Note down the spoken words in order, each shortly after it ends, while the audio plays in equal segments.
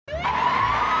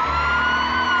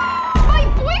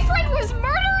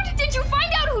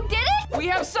We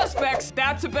have suspects,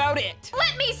 that's about it.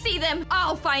 Let me see them.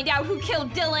 I'll find out who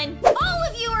killed Dylan. All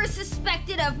of you are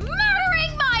suspected of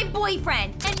murdering my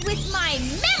boyfriend. And with my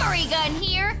memory gun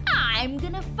here, I'm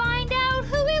gonna find out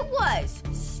who it was.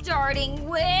 Starting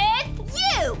with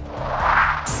you.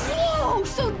 Whoa,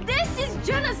 so this is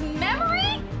Jenna's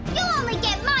memory? You'll only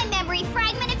get my memory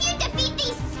fragment if you defeat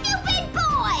these stupid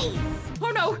boys!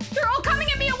 Oh no, they're all coming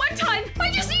at me at one time.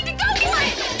 I just need to go for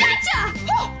it. Gotcha!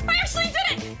 Oh, I actually did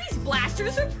it. These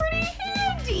blasters are pretty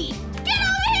handy. Get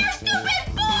over here,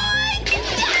 stupid boy!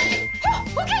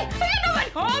 Oh, okay, I got another one.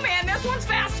 Oh man, this one's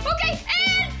fast. Okay,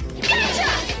 and gotcha!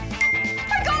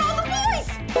 I got all the boys.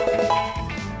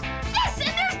 Yes,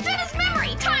 and there's Jenna's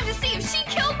memory. Time to see if she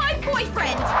killed my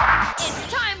boyfriend.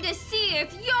 It's time to see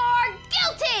if you're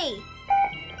guilty.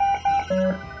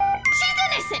 She's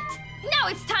innocent. Now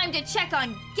it's time to check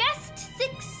on guest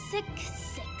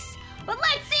 666. But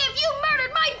let's see if you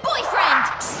murdered my boyfriend!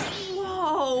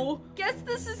 Whoa! Guess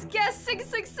this is guest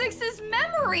 666's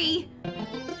memory.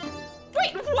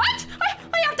 Wait, what?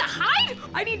 I have to hide?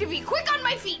 I need to be quick on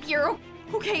my feet here.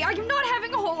 Okay, I'm not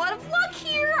having a whole lot of luck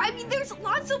here. I mean, there's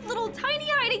lots of little tiny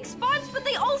hiding spots, but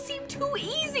they all seem too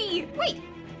easy. Wait,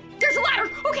 there's a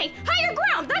ladder. Okay, higher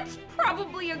ground. That's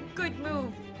probably a good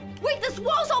move. Wait, this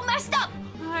wall's all messed up.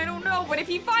 I don't know, but if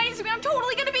he finds me, I'm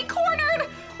totally gonna be cornered.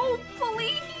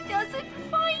 Hopefully he doesn't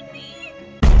find me.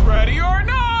 Ready or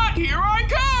not, here I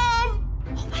come!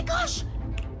 Oh my gosh,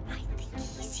 I think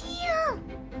he's here.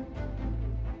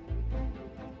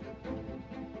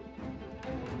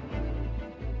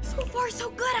 So far,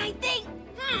 so good, I think.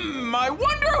 I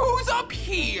wonder who's up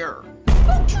here.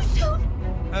 Spoke too soon.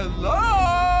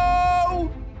 Hello?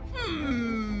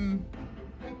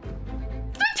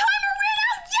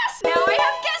 Now I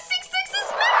have guest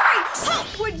 666's memory! Huh,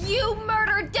 would you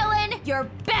murder Dylan, your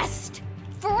best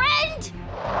friend?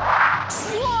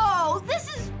 Whoa, this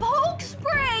is Poke's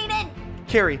brain and...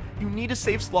 Carrie, you need to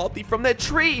save Slothy from that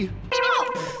tree!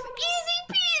 Oh, easy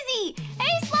peasy!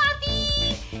 Hey,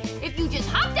 Slothy! If you just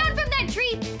hop down from that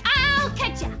tree, I'll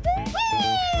catch ya!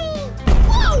 Whee!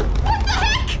 Whoa, what the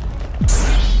heck?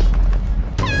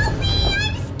 Help me,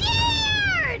 I'm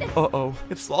scared! Uh-oh,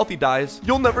 if Slothy dies,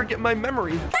 you'll never get my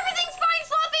memory. Everything's fine,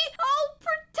 Slothy! I'll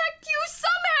protect you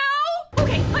somehow!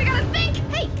 Okay, I gotta think!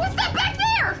 Hey, what's that back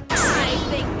there? I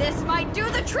think this might do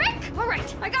the trick!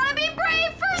 Alright, I gotta be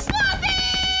brave for Slothy!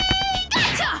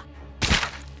 Gotcha!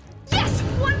 Yes,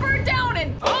 one bird down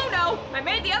and... Oh no, I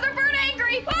made the other bird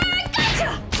angry! Ah,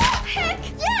 gotcha! Oh, heck,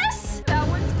 yes! That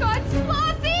one's got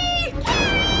Slothy! Yay,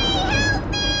 help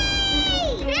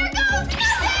me! Here goes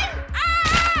nothing!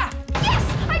 Ah! Yes,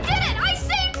 I did it! I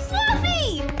saved Slothy!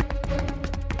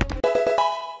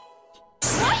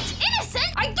 What?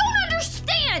 Innocent? I don't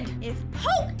understand! If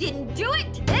Poke didn't do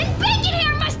it, then Bacon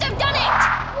Hair must have done it!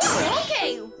 Whoa,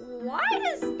 okay, why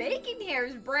does Bacon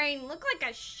Hair's brain look like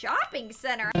a shopping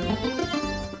center?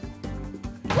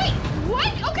 Wait,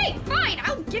 what? Okay, fine,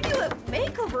 I'll give you a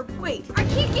makeover. Wait, I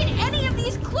can't get any of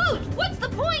these clothes. What's the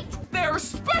point? There's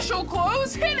special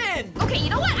clothes hidden! Okay, you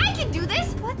know what? I can do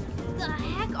this. What the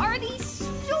heck are these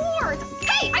stores?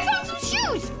 Hey, I found some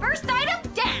shoes! First item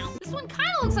down. This one kind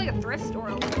of looks like a thrift store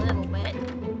a little bit.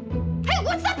 Hey,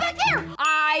 what's that back there?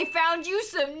 I found you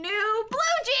some new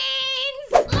blue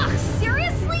jeans! Ugh,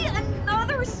 seriously?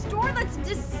 Another store that's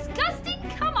disgusting?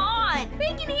 Come on.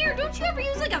 Bacon Hair, don't you ever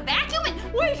use like a vacuum?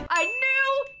 And wait, a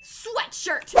new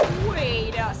sweatshirt.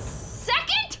 Wait a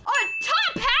second? A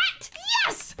top hat?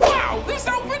 Yes! Wow, this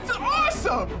outfit's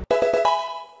awesome!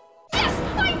 Yes,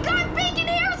 I got Bacon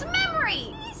Hair's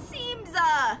memory! He seems,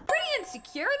 pretty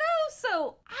insecure though,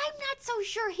 so I'm not so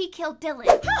sure he killed Dylan.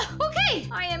 Okay,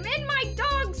 I am in my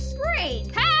dog's brain.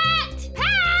 Pat!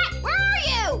 Pat! Where are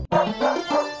you?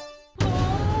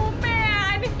 Oh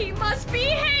man, he must be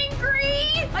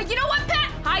hangry! You know what,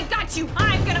 Pat? I got you.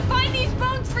 I'm gonna find these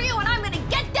bones for you and I'm gonna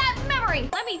get that memory.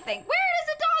 Let me think, where does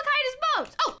a dog hide his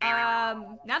bones?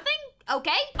 Oh, nothing?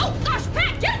 Okay. Oh gosh,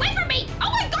 Pat, get away from me!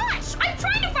 Oh my gosh, I'm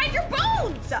trying to find your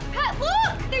bones! Pat,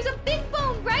 look! There's a big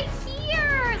bone right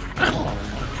here!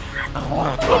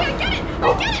 Okay, I get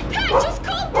it, Pat, just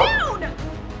calm down!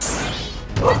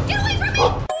 Just get away from me!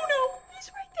 Oh no, he's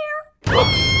right there!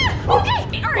 Ah! Okay,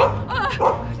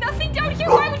 alright, nothing down here,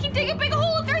 why would he dig a big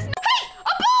hole if there's no— Hey,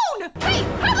 a bone! Hey,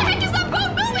 how the heck is that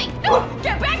bone moving? No,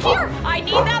 get back here! I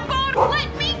need that bone!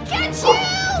 Let me catch you!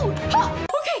 Huh,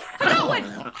 okay, I got one!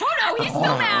 Oh no, he's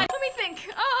still mad! Let me think,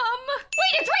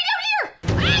 wait, it's right down here!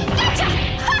 Ah, gotcha!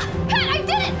 Ha! Pat, I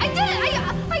did it!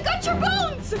 I got your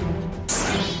bones!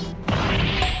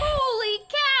 Holy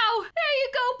cow! There you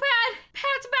go, Pat!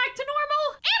 Pat's back to normal,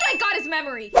 and I got his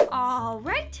memory!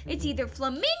 Alright, it's either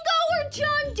Flamingo or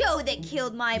John Doe that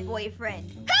killed my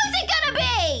boyfriend? Who's it gonna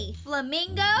be?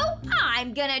 Flamingo?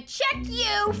 I'm gonna check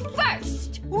you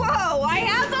first. Whoa, I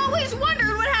have always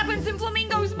wondered what happens in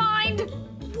Flamingo's mind.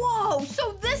 Whoa,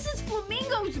 so this is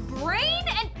Flamingo's brain?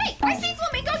 And hey, I see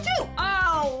Flamingo too.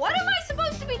 Oh, what am I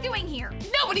supposed to be doing here?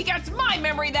 Nobody gets my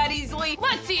memory that easily.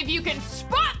 Let's see if you can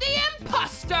spot the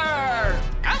imposter.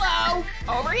 Hello,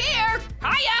 over here.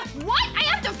 Hiya. What? I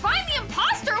have to find the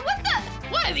imposter? What the?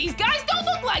 One of these guys don't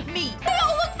look like me. They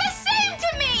all look the same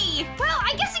to me. Well,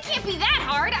 I guess it can't be that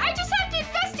hard. I just have to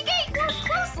investigate more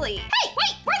closely. Hey,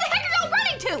 wait, where the heck are y'all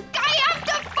running to? I have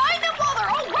to find them while they're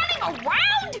all running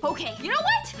around? Okay, you know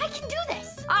what? I can do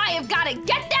this. I have got to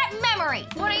get that memory.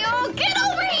 One of y'all get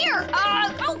over here.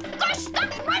 Oh gosh,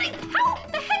 stop running. How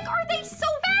the heck are they so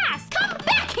fast? Come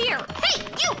back here. Hey,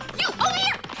 you, over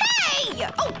here. Hey.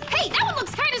 Oh, hey, that one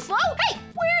looks kind of slow. Hey,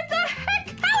 where the heck?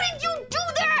 How did you do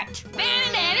that?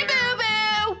 Banana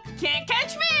boo-boo. Can't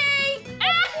catch me.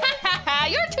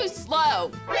 You're too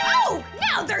slow. Oh,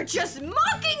 now they're just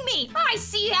mocking me. I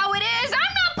see how it is. I'm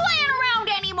not playing around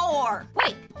anymore.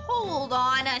 Wait, hold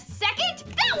on a second.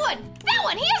 That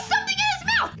one, he has something in his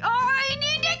mouth. I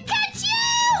need to catch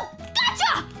you.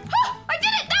 Gotcha. Huh, I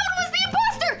did it. That one was the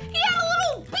imposter. He had a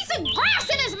little piece of grass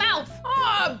in his mouth.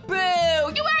 Aw,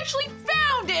 boo. You actually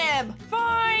found him.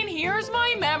 Fine, here's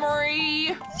my memory.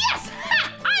 Yes,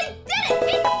 ha, I did it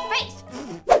in the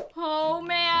face. Oh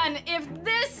man, if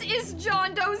this is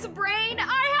John Doe's brain,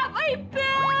 I have a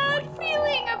bad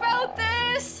feeling about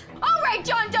this. All right,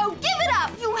 John Doe, give it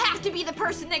up. You have to be the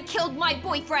person that killed my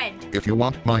boyfriend. If you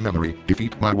want my memory,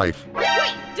 defeat my wife.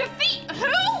 Wait, defeat who?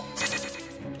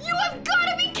 You have got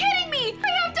to be kidding me. I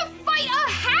have to fight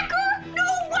a hacker?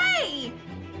 No way.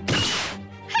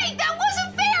 Hey, that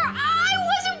wasn't fair. I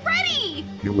wasn't ready.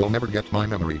 You will never get my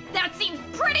memory. That seems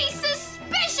pretty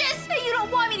suspicious. Hey, you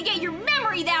don't want me to get your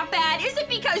memory that bad. Is it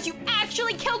because you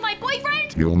actually killed my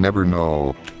boyfriend? You'll never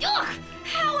know. Ugh,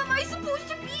 how am I supposed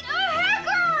to beat a hacker?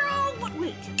 Oh,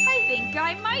 wait, I think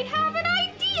I might have an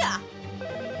idea.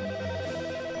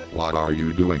 What are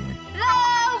you doing?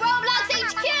 Hello, Roblox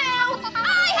HQ!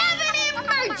 I have an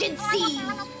emergency!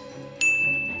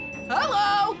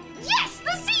 Hello. Yes,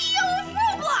 the CEO of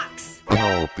Roblox!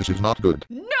 No, this is not good.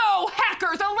 No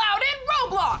hackers allowed in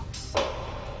Roblox.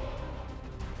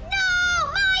 No,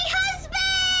 my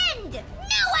husband!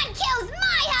 No one kills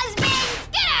my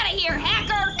husband! Get out of here,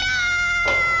 hacker!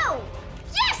 No!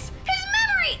 Yes, his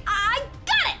memory! I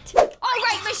got it! All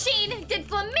right, machine, did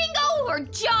Flamingo or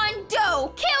John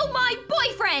Doe kill my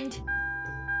boyfriend?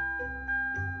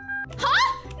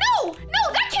 Huh? No,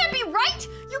 that can't be right!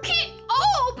 You can't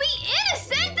all be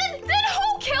innocent! Then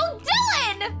who killed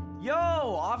Dylan? Yo,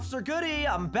 Officer Goody,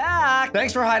 I'm back.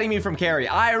 Thanks for hiding me from Carrie.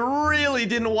 I really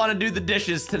didn't want to do the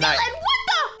dishes tonight. Dylan, what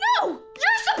the? No!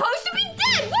 You're supposed to be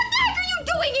dead! What the heck are you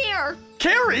doing here?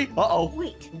 Carrie? Uh-oh.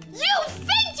 Wait, you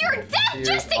faked your death Here's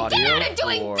just to get audio out of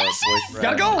doing for dishes? boyfriend.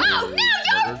 Gotta go! Oh,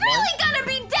 now you're really gonna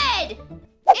be dead!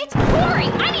 It's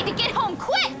pouring! I need to get home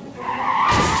quick!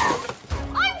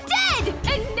 I'm dead!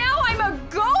 And now I'm a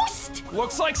ghost?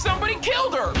 Looks like somebody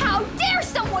killed her. How dare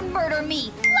someone murder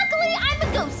me? Luckily, I'm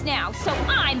a ghost now, so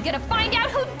I'm gonna find out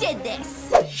who did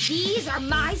this. These are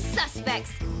my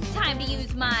suspects. Time to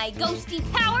use my ghosty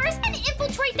powers and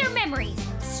infiltrate their memories,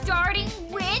 starting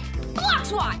with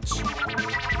Bloxwatch.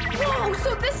 Whoa,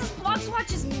 so this is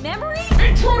Bloxwatch's memory?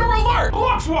 Intruder alert!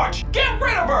 Bloxwatch, get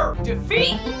rid of her.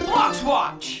 Defeat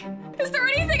Bloxwatch. Is there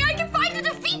anything I can find to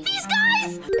defeat these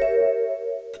guys?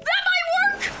 That might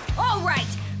work! All right,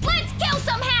 let's kill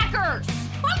some hackers!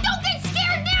 Oh, don't get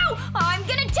scared now! I'm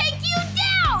gonna take you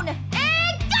down!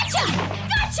 And gotcha!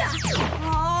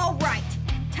 All right,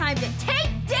 time to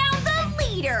take down the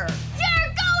leader!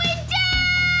 You're going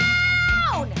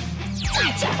down!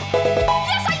 Gotcha!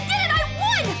 Yes, I did it! I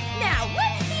won! Now,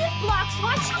 let's see if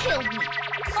Bloxwatch killed me.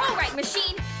 All right,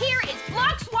 machine, here is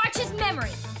Bloxwatch's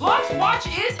memory. Bloxwatch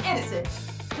is innocent.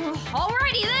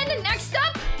 Alrighty then, next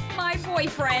up, my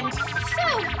boyfriend.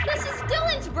 So, this is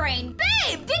Dylan's brain.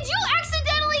 Babe, did you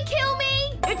accidentally kill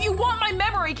me? If you want my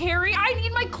memory, Carrie, I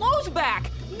need my clothes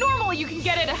back. Normally you can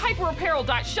get it at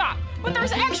hyperapparel.shop, but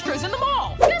there's extras in the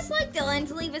mall. Just like Dylan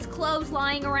to leave his clothes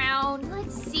lying around.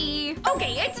 Let's see.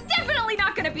 Okay, it's definitely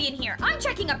not gonna be in here. I'm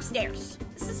checking upstairs.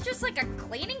 This is just like a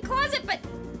cleaning closet, but...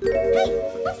 Hey,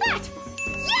 what's that?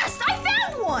 Yes, I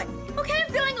found one! Okay,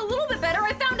 I'm feeling a little bit better.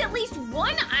 I found at least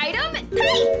one item.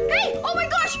 Hey! Oh my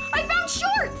gosh! I found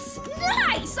shorts!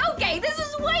 Nice! Okay, this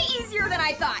is way easier than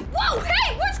I thought. Whoa,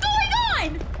 hey! What's going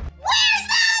on? Where's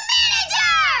the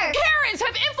manager? Karens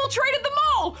have infiltrated the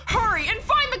mall. Hurry and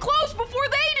find the clothes before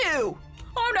they do.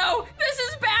 Oh no, this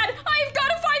is bad. I've got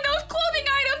to find those clothing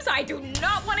items. I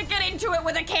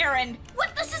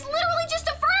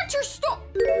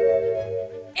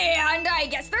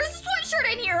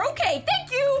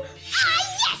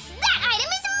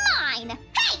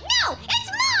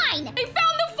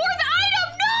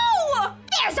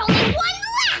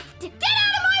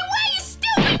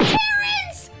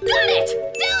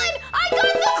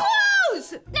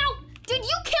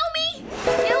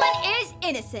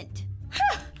innocent.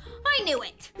 I knew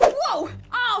it. Whoa!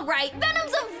 All right,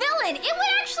 Venom's a villain. It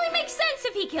would actually make sense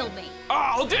if he killed me.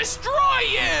 I'll destroy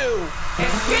you!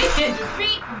 Escape and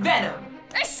defeat Venom.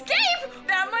 Escape?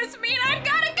 That must mean I've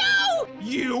gotta go!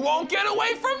 You won't get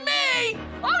away from me!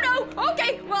 Oh no!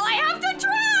 Okay, well I have to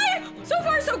try! So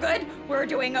far so good. We're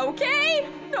doing okay.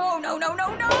 No, no, no,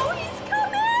 no, no! He's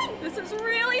coming! This is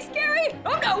really scary.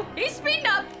 Oh no! He's speeding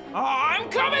up! I'm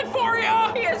coming for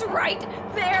you! He is right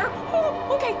there.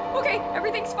 Oh, okay, okay,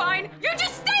 everything's fine. You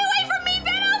just stay away from me,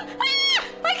 Venom! Ah!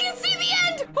 I can see the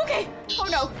end! Okay, oh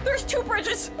no, there's 2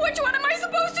 bridges. Which one am I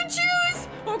supposed to choose?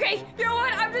 Okay, you know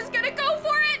what? I'm just gonna go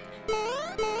for it.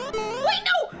 Wait,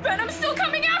 no! Venom's still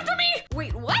coming after me!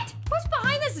 Wait, what? What's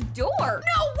behind this door?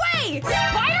 No way!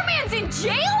 Spider-Man's in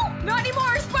jail? Not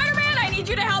anymore, Spider-Man! I need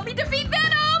you to help me defeat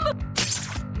Venom!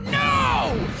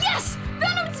 No! Yes!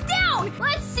 Venom's down!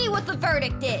 Let's see what the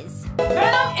verdict is.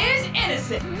 Venom is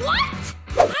innocent! What?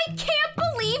 I can't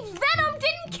believe Venom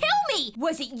didn't kill me!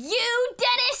 Was it you,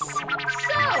 Dennis?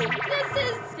 So, this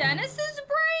is Dennis's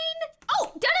brain?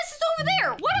 Oh, Dennis is over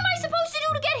there! What am I supposed to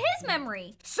do to get his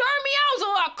memory? Sir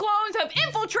Meowsalot clones have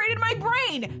infiltrated my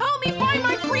brain! Help me find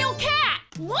my real cat!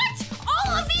 What?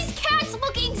 All of these cats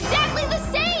look exactly the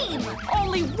same!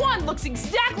 Only one looks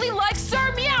exactly like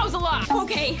Sir Meowsalot!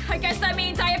 Okay, I guess that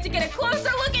means I have to get a closer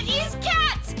look at these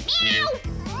cats! Meow!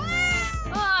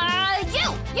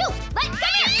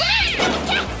 Come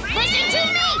here! Listen to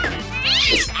me!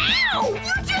 Ow!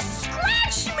 You just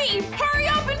scratched me! Hurry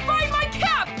up and find my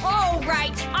cat! All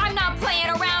right, I'm not playing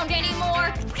around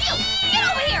anymore. You, get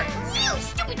over here! You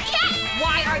stupid cat!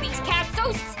 Why are these cats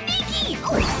so sneaky?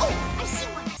 Oh, I see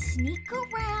one. Sneak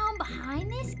around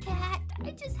behind this cat.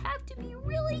 I just have to be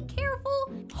really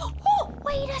careful. Oh,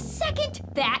 wait a second.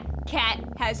 That cat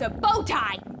has a bow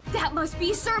tie. That must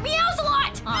be Sir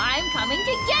Meowsalot. I'm coming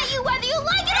to get you whether you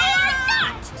like it or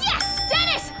not. Yes,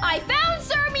 Dennis, I found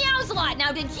Sir Meowsalot.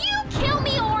 Now, did you kill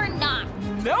me or not?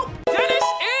 Nope! Dennis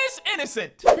is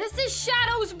innocent! This is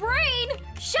Shadow's brain.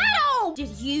 Shadow, did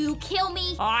you kill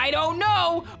me? I don't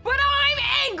know, but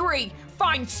I'm angry!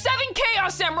 Find 7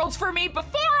 Chaos Emeralds for me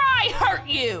before I hurt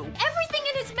you! Everything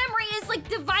in his memory is like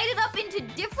divided up into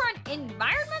different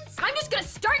environments. I'm just gonna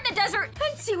start in the desert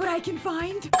and see what I can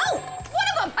find. Oh, one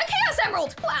of them, a Chaos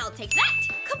Emerald. Well, I'll take that.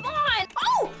 Come on.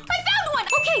 Oh, I found one.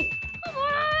 Okay, come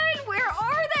on. Where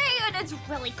are they? And it's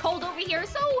really cold over here,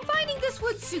 so finding this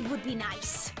wood suit would be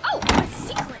nice. Oh, a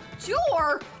secret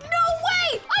door. No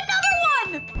way, another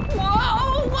one.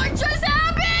 Whoa, what just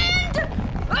happened?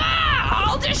 Ah!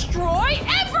 I'll destroy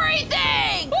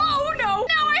everything! Oh no!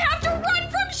 Now I have to run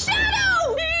from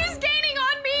Shadow! He's gaining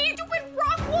on me! Stupid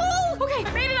rock wall! Okay,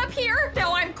 I made it up here.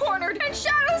 Now I'm cornered and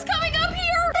Shadow's coming up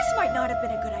here! This might not have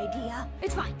been a good idea.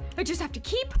 It's fine. I just have to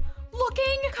keep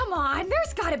looking. Come on,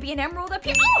 there's gotta be an emerald up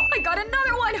here. Oh, I got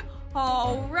another one!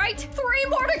 All right, 3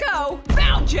 more to go.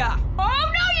 Found ya!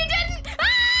 Oh no, you didn't!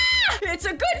 Ah! It's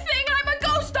a good thing I'm a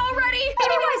ghost already!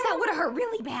 Otherwise that would've hurt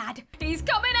really bad. He's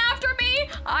coming after me!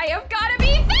 I have gotta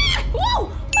be fast!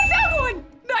 Whoa! I found one!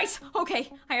 Nice!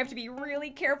 Okay, I have to be really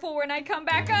careful when I come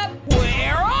back up.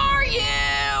 Where are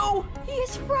you? He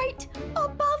is right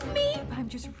above me. I'm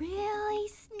just really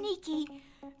sneaky.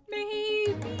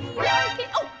 Maybe I can...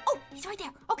 Oh, he's right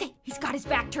there. Okay, he's got his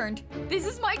back turned. This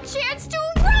is my chance to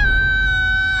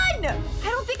run! I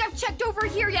don't think I've checked over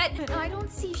here yet, and I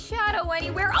don't see Shadow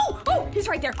anywhere. Oh, he's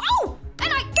right there. Oh,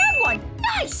 and I found one.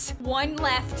 Nice. One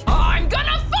left. I'm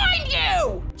gonna find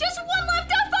you! Just one left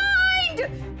to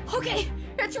find! Okay,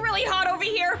 it's really hot over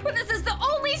here, but this is the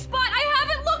only spot I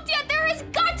haven't looked yet. There has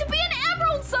got to be an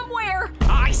emerald somewhere.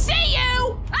 I see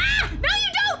you! Ah! No,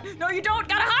 you don't! No, you don't.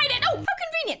 Gotta hide it. Oh, how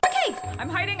convenient. A cave. I'm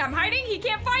hiding. He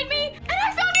can't find me. And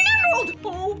I found an emerald.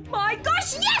 Oh my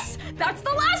gosh, yes! That's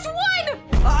the last one!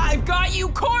 I've got you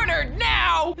cornered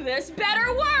now! This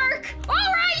better work. All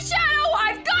right, Shadow,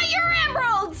 I've got your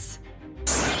emeralds.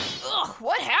 Ugh,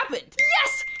 what happened?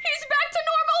 Yes, he's back to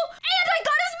normal, and I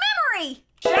got his memory.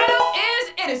 Shadow is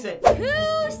innocent!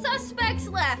 2 suspects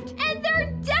left, and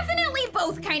they're definitely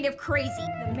both kind of crazy.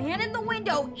 The man in the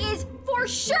window is for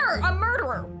sure a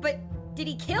murderer, but did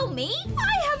he kill me?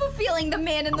 I have a feeling the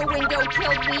man in the window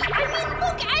killed me. I mean,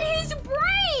 look at his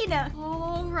brain!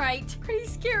 All right, pretty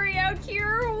scary out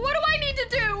here. What do I need to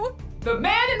do? The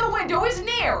man in the window is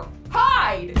near!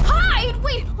 Hide! Hide?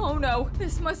 Wait, oh no,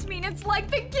 this must mean it's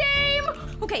like the game.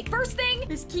 Okay, first thing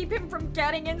is keep him from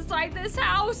getting inside this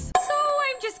house. So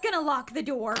I'm just gonna lock the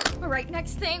door. All right,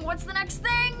 next thing, what's the next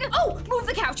thing? Oh, move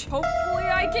the couch. Hopefully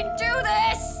I can do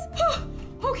this.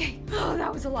 Okay, oh,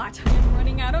 that was a lot. I'm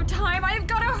running out of time. I've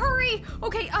gotta hurry.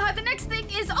 Okay, the next thing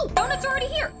is, oh, donut's already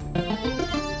here.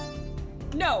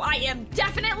 no, I am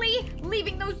definitely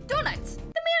leaving those donuts. The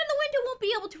man in the window won't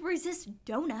be able to resist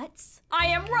donuts. I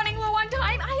am running low on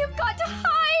time. I have got to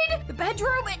hide. The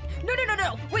bedroom and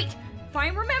no. Wait, if I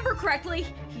remember correctly,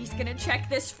 he's gonna check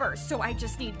this first. So I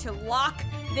just need to lock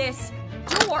this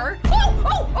door.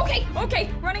 Oh,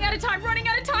 okay. Running out of time.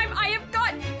 I have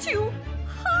got to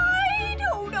hide.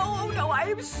 Oh no, I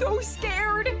am so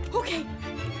scared. Okay,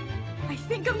 I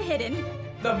think I'm hidden.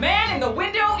 The man in the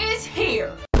window is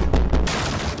here.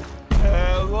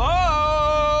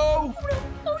 Hello?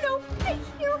 Oh no, I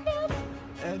hear him.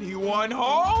 Anyone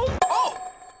home? Oh,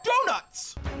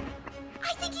 donuts!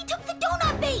 I think he took the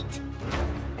donut bait.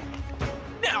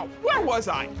 Now, where was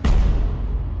I?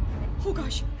 Oh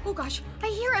gosh, I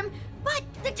hear him, but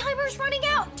the timer's running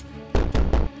out.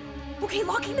 Okay,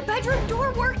 locking the bedroom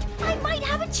door worked. I might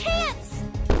have a chance.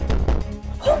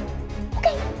 Oh,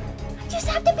 okay. I just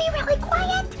have to be really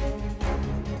quiet.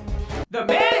 The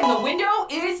man in the window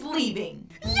is leaving.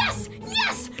 Yes!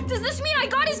 Does this mean I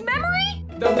got his memory?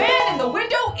 The man in the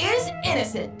window is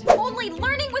innocent. Only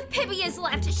learning with Pibby is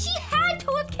left. She had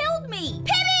to have killed me.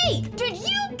 Pibby! Did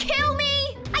you kill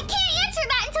me? I can't answer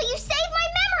that until you save my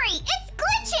memory. It's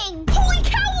glitching. Holy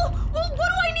cow! Well, what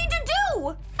do I need to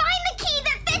do? Find the key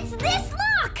that fits this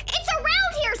lock. It's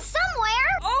around here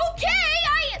somewhere.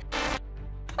 Okay,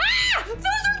 Ah!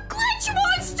 Those are glitch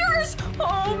monsters!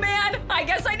 Oh man, I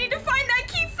guess I need to find that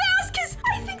key fast, because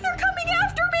I think they're coming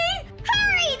after me.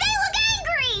 Hurry, they look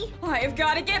angry. I've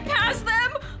got to get past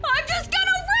them. I'm just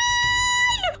gonna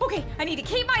run! Okay, I need to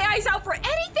keep my eyes out for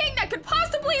anything that could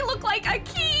possibly look like a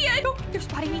key. Oh, they're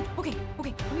spotting me. Okay,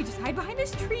 let me just hide behind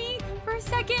this tree for a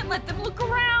second. Let them look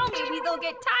around. Maybe they'll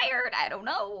get tired. I don't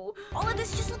know. All of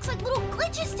this just looks like little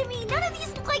glitches to me. None of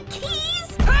these look like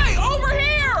keys. Hey, over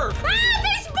here! Ah,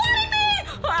 they spotted me!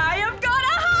 I have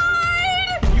gotta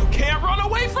hide! You can't run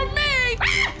away from me!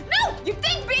 Ah, no! You'd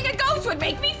think being a ghost would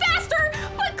make me faster,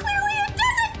 but clearly it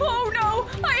doesn't! Oh no!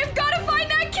 I have gotta find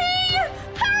that key!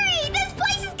 Hurry, this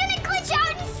place is gonna glitch out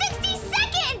in 60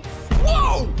 seconds.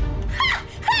 Whoa! Ha!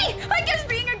 Hey! I guess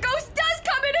being a ghost does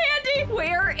come in handy!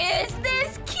 Where is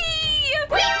this key?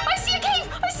 Wait! I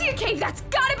see a cave! That's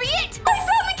gotta be it! I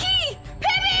found the key!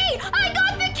 Pibby! I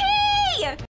got the key!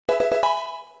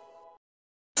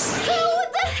 Who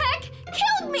the heck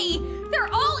killed me?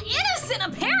 They're all innocent,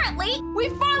 apparently! We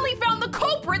finally found the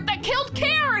culprit that killed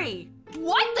Carrie.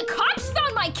 What? The cops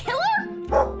found my killer?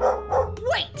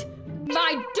 Wait!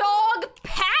 My dog,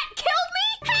 Pat, killed me?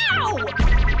 How?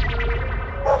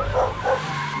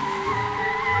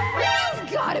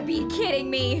 You've gotta be kidding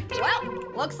me. Well,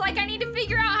 looks like I need to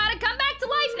figure out how to come back to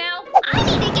life now. I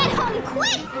need to get home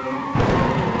quick.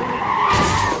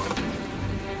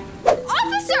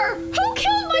 Officer! Who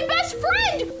killed my best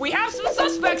friend? We have some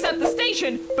suspects at the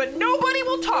station, but nobody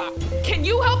will talk. Can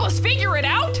you help us figure it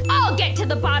out? I'll get to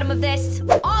the bottom of this.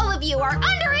 All of you are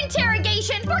under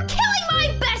interrogation for killing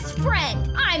my best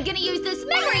friend. I'm gonna use this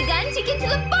memory gun to get to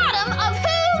the bottom of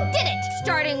who did it.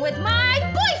 Starting with my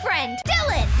boyfriend,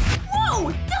 Dylan.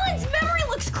 Whoa, Dylan's memory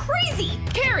looks crazy.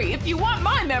 Carrie, if you want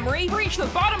my memory, reach the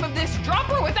bottom of this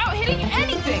dropper without hitting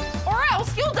anything, or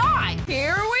else you'll die.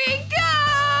 Here we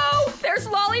go. There's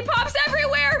lollipops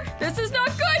everywhere. This is not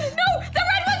good. No, the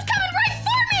red one's coming right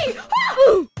for me.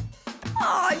 Ah!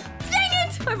 Aw, dang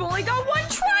it! I've only got one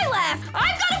try left.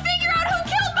 I've got to figure out who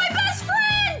killed my best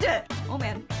friend! Oh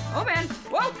man.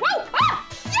 Whoa! Ah!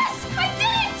 Yes! I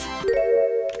did it!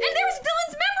 And there's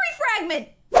Dylan's memory fragment!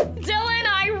 Dylan,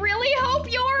 I really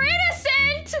hope you're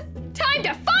innocent! Time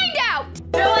to find out!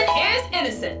 Dylan is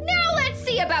innocent. Now let's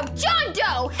see about John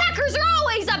Doe! Hackers are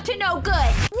always up to no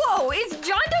good! Whoa, is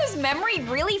John Doe's memory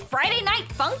really Friday Night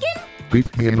Funkin'?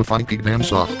 Beat me in a funky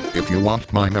dance off if you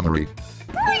want my memory.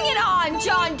 Bring it on,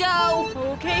 John Doe!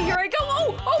 Okay, here I go.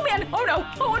 Oh man, oh no,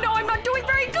 I'm not doing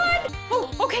very good. Oh,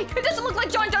 okay, it doesn't look like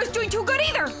John Doe's doing too good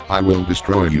either. I will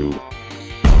destroy you.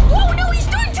 Whoa, no, he's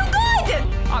doing too good!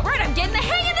 All right, I'm getting the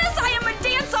hang of this. I am a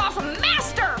dance-off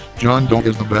master. John Doe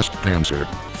is the best dancer.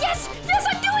 Yes,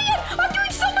 I'm doing it. I'm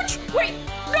doing so much. Wait,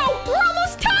 no, we're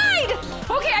almost tied.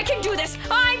 Okay, I can do this.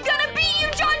 I'm gonna beat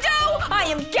you, John Doe. I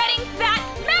am getting that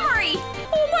memory.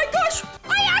 Oh my gosh,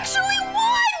 I actually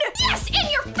won! Yes, in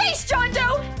your face, John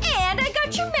Doe. And I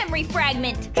got your memory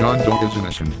fragment. John Doe is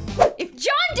innocent. If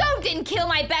John Doe didn't kill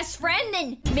my best friend,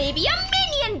 then maybe a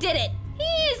minion did it.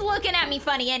 He's looking at me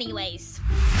funny anyways.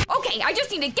 Okay, I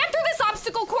just need to get through this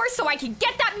obstacle course so I can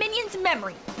get that minion's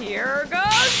memory. Here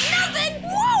goes nothing!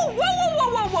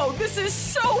 Whoa! This is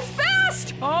so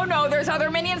fast! Oh no, there's other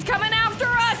minions coming after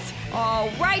us! All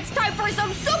right, time for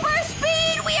some super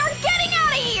speed! We are getting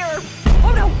out of here!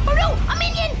 Oh no, a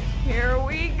minion! Here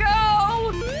we go!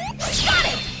 Got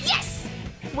it! Yes!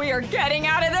 We are getting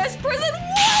out of this prison.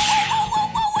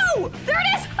 Whoa! There it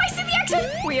is! I see the exit!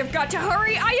 We have got to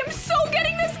hurry. I am so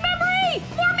getting this memory!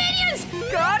 More minions!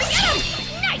 Gotta get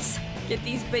them! Nice! Get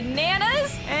these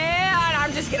bananas, and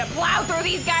I'm just gonna plow through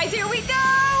these guys. Here we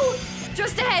go!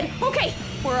 Just ahead. Okay,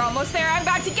 we're almost there. I'm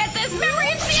about to get this memory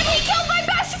and see if he killed my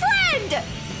best friend!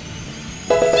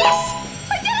 Yes!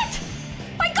 I did it!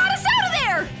 I got us out of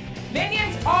there!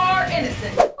 Minions are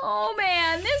innocent. Oh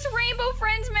man, this Rainbow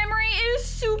Friends memory is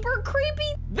super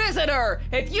creepy. Visitor,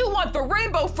 if you want the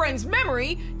Rainbow Friends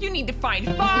memory, you need to find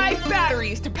 5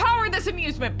 batteries to power this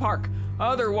amusement park.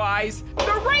 Otherwise,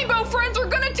 the Rainbow Friends are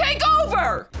gonna take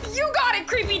over! You got it,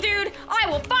 creepy dude! I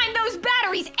will find those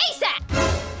batteries ASAP!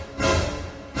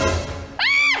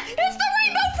 Ah! It's the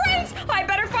Rainbow Friends! I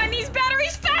better find these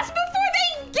batteries fast before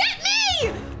they get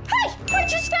me! Hey, I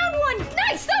just found one!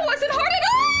 Nice, that wasn't hard at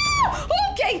all!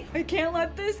 Okay, I can't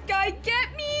let this guy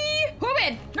get me! Move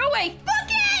in, no way,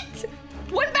 bucket!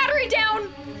 1 battery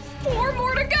down, 4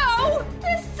 more to go!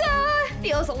 This,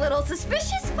 feels a little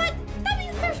suspicious, but that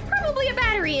means there's probably a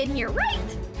battery in here,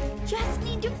 right? Just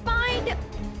need to find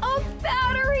a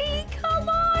battery, come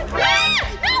on!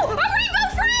 Ah! No, a Rainbow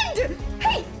Friend!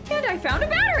 Hey, and I found a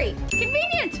battery,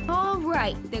 convenient. All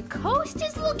right, the coast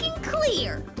is looking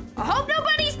clear. I hope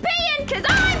nobody's paying, cause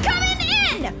I'm coming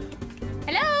in!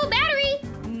 Hello, battery?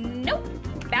 Nope.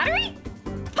 Battery?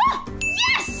 Huh!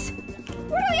 Yes!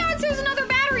 What are the odds there's another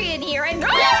battery in here? And oh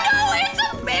no,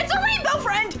 it's a Rainbow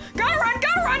Friend! Gotta run!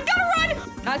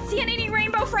 Not seeing any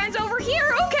Rainbow Friends over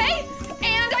here, okay.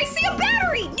 And I see a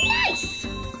battery, nice!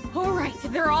 All right,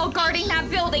 they're all guarding that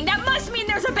building. That must mean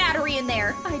there's a battery in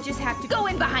there. I just have to go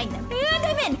in behind them. And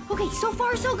I'm in. Okay, so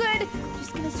far so good.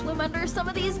 Just gonna swim under some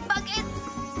of these buckets.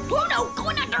 Oh no,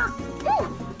 going under. Whew,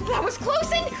 that was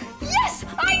close and yes,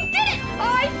 I did it!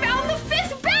 I found the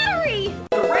 5th battery!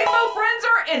 The Rainbow Friends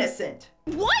are innocent.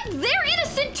 What? They're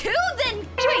innocent too? Then,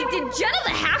 wait, did Jenna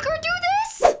the hacker do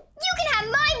this? You can have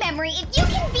my memory if you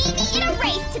can beat me in a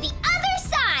race to the other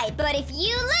side. But if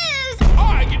you lose...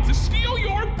 I get to steal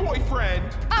your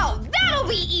boyfriend. Oh, that'll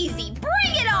be easy.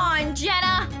 Bring it on,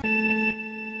 Jenna.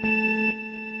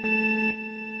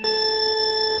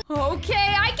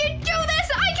 Okay, I can do this.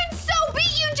 I can so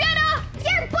beat you, Jenna.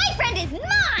 Your boyfriend is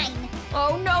mine.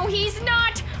 Oh, no, he's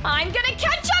not. I'm gonna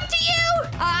catch up to you.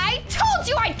 I told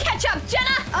you I'd catch up,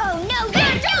 Jenna. Oh, no,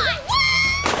 you're not.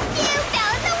 You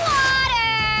fell in the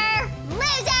water.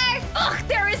 Loser. Ugh,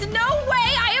 there is no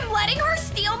way I am letting her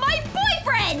steal my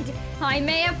boyfriend. I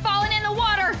may have fallen in the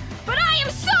water, but I am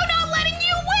so not letting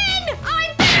you win.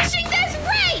 I'm finishing this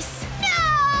race. No,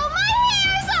 my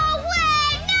hair's all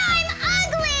wet. Now I'm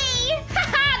ugly.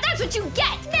 Haha, that's what you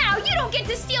get. Now you don't get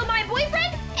to steal my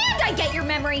boyfriend, and I get your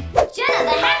memory. Jenna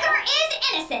the hacker is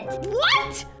innocent.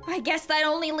 What? I guess that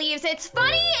only leaves It's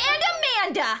Funny and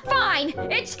Amanda. Fine,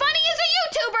 It's Funny is a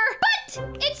YouTuber,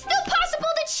 but it's still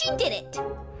possible that she did it.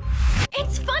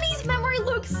 It's Funny's memory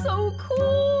looks so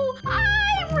cool.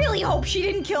 I really hope she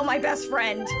didn't kill my best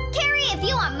friend. Carrie, if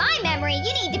you want my memory,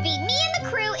 you need to beat me and the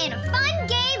crew in a fun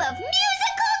game of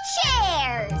musical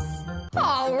chairs.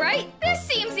 All right, this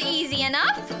seems easy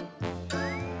enough.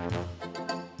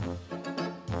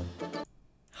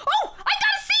 Oh, I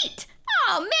got a seat!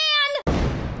 Oh, man!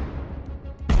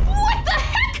 What the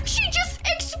heck? She just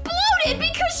exploded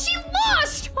because she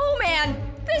lost! Oh, man,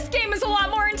 this game is a lot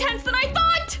more intense than I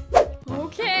thought.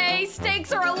 Okay,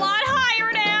 stakes are a lot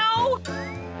higher now.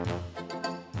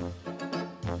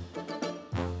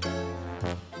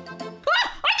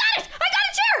 Ah, I got it! I got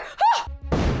a chair!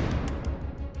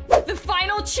 Ah! The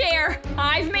final chair.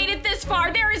 I've made it this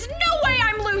far. There is no way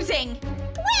I'm losing.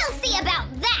 We'll see about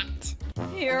that.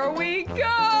 Here we go.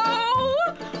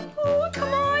 Oh,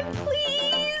 come on,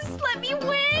 please. Let me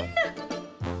win.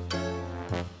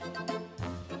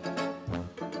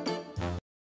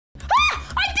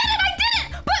 Ah! I did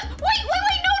it! But wait,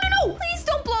 no. Please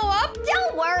don't blow up.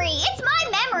 Don't worry, it's my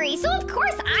memory, so of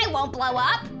course I won't blow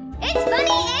up. It's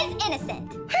Funny is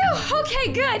innocent. Phew,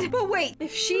 okay, good. But wait,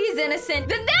 if she's innocent,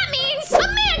 then that means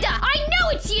Amanda! I know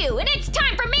it's you, and it's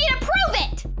time for me to prove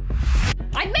it!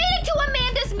 I made it to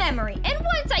Amanda's memory, and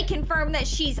once I confirm that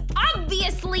she's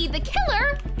obviously the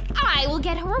killer, I will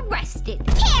get her arrested.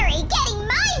 Carrie, getting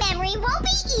my memory won't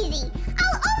be easy.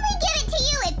 I'll only give it to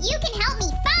you if you can help me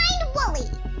find Wooly.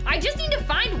 I just need to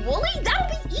find Wooly? That'll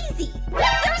be easy. But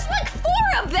there's like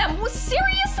 4 of them!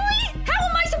 Seriously? How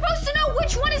am I supposed to know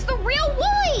which one is the real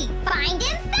Wooly? Find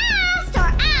him fast,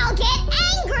 or I'll get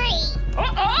angry.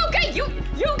 Okay,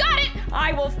 you got it.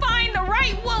 I will find the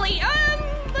right Wooly.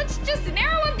 Let's just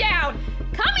narrow him down.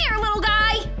 Come here, little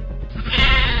guy.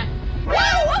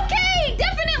 Whoa, okay,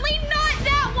 definitely not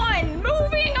that one.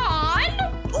 Moving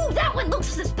on. looks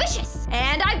suspicious.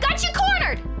 And I've got you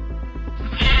cornered.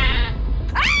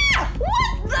 Ah!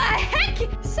 What the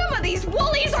heck? Some of these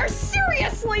woolies are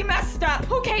seriously messed up.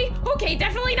 Okay,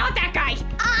 definitely not that guy.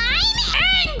 I'm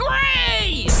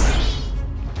Angry!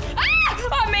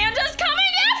 Ah! Amanda's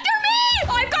coming after me!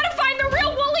 I've got to find the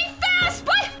real woolly fast,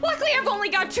 but luckily I've only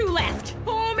got 2 left.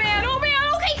 Oh man.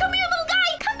 Okay, come here, little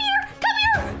guy. Come here.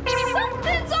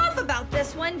 Something's off about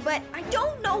this one, but I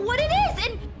don't know what it is.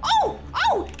 And oh,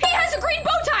 he has a green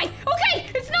bow tie. Okay,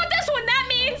 it's not this one. That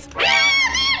means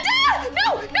Amanda!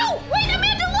 No, wait,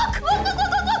 Amanda, look.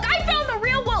 I found the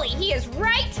real woolly. He is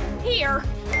right here.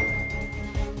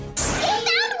 You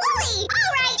found Wooly!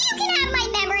 Alright, you can have my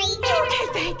memory! Okay,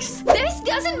 thanks. This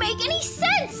doesn't make any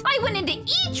sense. I went into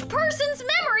each person's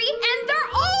memory and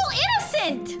they're all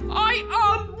innocent.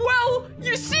 Well,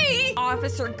 you see.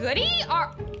 Officer Goody,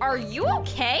 are you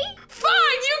okay? Fine,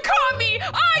 you caught me.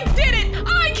 I did it.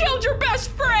 I killed your best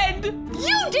friend.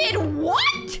 You did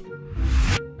what?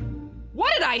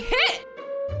 What did I hit?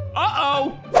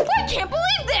 Uh-oh. I can't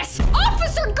believe this!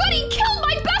 Officer Goody killed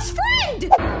my best friend!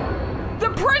 The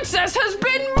princess has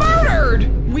been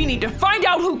murdered. We need to find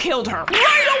out who killed her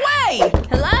right away.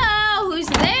 Hello, who's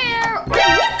there? What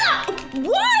the?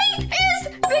 Why is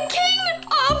the king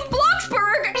of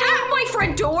Bloxburg at my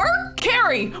front door?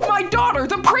 Carrie, my daughter,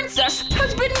 the princess,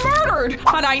 has been murdered,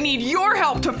 and I need your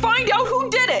help to find out who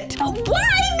did it.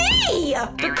 Why me?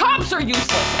 The cops are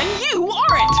useless, and you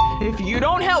aren't. If you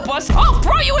don't help us, I'll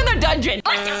throw you in the dungeon.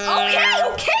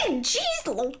 Okay, jeez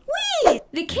Louise.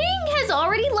 The king has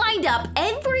already lined up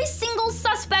every single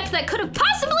suspect that could have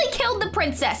possibly killed the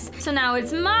princess. So now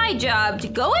it's my job to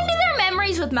go into their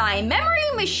memories with my memory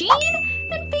machine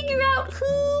and figure out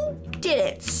who did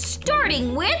it.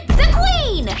 Starting with the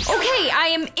queen. Okay, I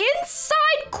am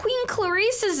inside Queen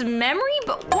Clarissa's memory,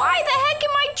 but why the heck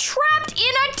am I trapped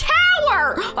in a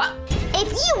tower?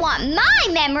 If you want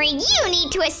my memory, you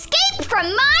need to escape from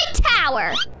my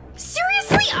tower!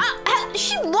 Seriously?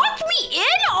 She locked me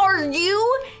in? Are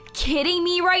you kidding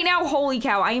me right now? Holy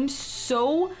cow, I am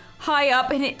so high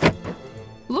up and it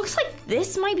looks like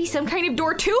this might be some kind of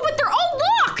door too, but they're all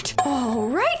locked. All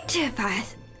right,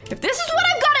 if this is what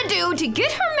I've got to do to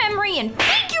get her memory and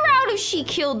figure out if she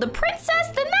killed the princess,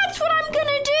 then that's what I'm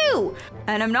gonna do.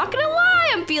 And I'm not gonna lie,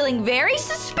 I'm feeling very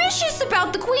suspicious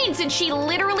about the queen since she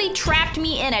literally trapped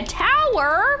me in a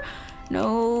tower.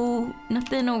 No,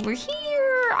 nothing over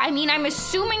here. I mean, I'm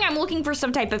assuming I'm looking for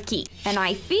some type of key. And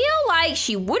I feel like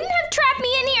she wouldn't have trapped me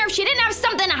in here if she didn't have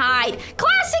something to hide.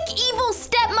 Classic evil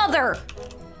stepmother.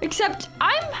 Except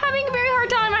I'm having a very hard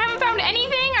time. I haven't found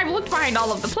anything. I've looked behind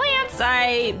all of the plants.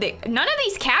 None of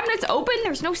these cabinets open.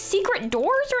 There's no secret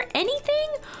doors or anything.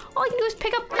 All I can do is I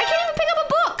can't even pick up a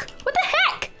book. What the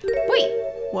heck? Wait,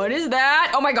 what is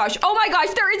that? Oh my gosh,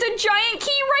 there is a giant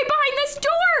key right behind this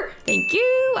door. Thank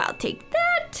you, I'll take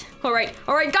that. All right,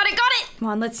 got it. Come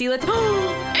on, let's see, it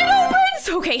opens.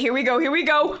 Okay, here we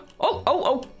go.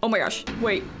 Oh my gosh,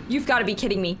 wait, you've gotta be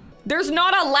kidding me. There's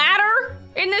not a ladder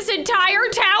in this entire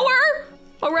tower?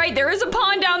 All right, there is a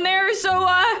pond down there, so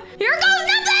here goes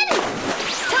nothing.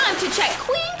 Time to check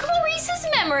Queen Clarissa's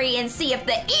memory and see if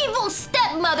the evil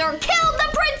stepmother killed the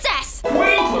princess.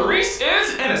 Queen Clarice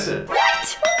is innocent.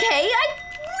 What? Okay, I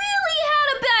really had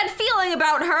a bad feeling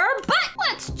about her, but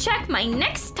let's check my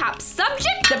next top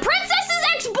subject, the princess's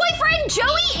ex-boyfriend,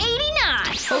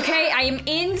 Joey89. Okay, I am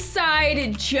inside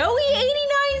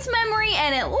Joey89's memory,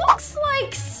 and it looks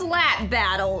like slap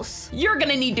battles. You're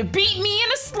gonna need to beat me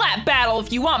in a slap battle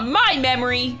if you want my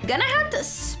memory. Gonna have to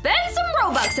spend some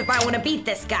Robux if I want to beat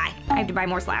this guy. I have to buy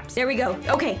more slaps. There we go.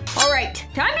 Okay, all right,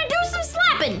 time to do some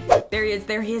slapping.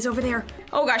 There he is over there.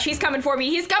 Oh gosh, he's coming for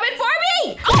me.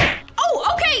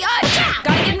 Oh, okay, yeah.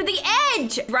 Gotta get him to the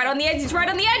edge. Right on the edge, he's right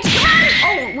on the edge. Come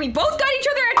on. Oh, we both got each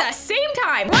other at the same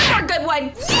time. One more good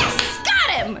one. Yes,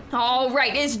 got him. All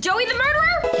right, is Joey the murderer?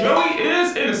 Joey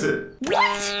is innocent.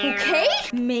 What? Okay,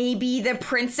 maybe the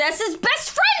princess's best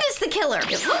friend is the killer.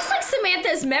 It looks like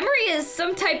Samantha's memory is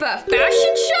some type of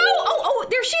fashion show. Oh,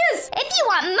 there she is. If you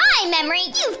want my memory,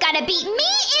 you've got to beat me in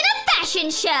a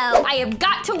fashion show! I have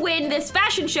got to win this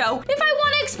fashion show if I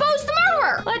want to expose the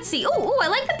murderer. Let's see. Oh, I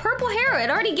like the purple hair. It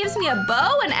already gives me a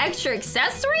bow and extra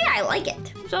accessory. I like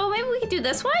it. So maybe we could do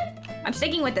this one. I'm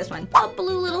sticking with this one. A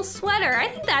blue little sweater. I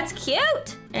think that's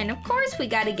cute. And of course, we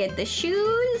gotta get the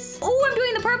shoes. Oh, I'm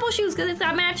doing the purple shoes because it's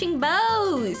got matching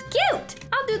bows. Cute.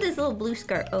 I'll do this little blue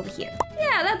skirt over here.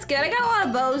 Yeah, that's good. I got a lot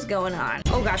of bows going on.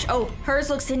 Oh gosh, oh, hers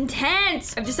looks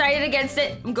intense. I've decided against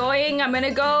it. I'm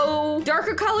gonna go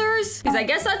darker colors, because I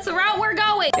guess that's the route we're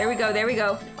going. There we go, there we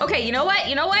go. Okay, you know what?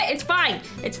 It's fine.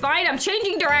 It's fine, I'm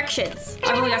changing directions.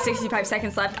 I've only got 65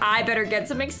 seconds left. I better get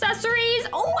some accessories.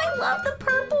 Oh, I love the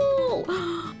purple.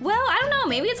 Well, I don't know,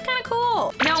 maybe it's kind of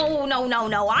cool.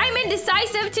 No, I'm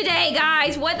indecisive today,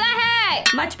 guys. What the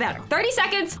heck? Much better. 30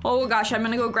 seconds. Oh gosh, I'm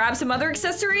gonna go grab some other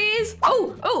accessories.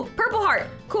 Oh, purple heart.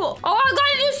 Cool. Oh, I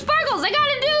gotta do sparkles. I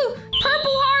gotta do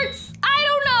purple hearts. I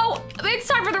don't know. It's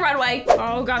time for the runway.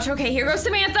 Oh gosh, okay, here goes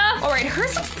Samantha. All right,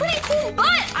 hers looks pretty cool, but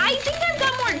I think I've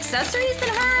got more accessories than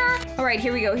her. All right,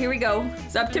 here we go.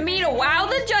 It's up to me to wow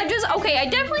the judges. Okay, I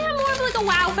definitely have more of like a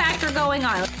wow factor going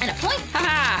on. And a point,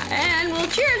 haha. And well,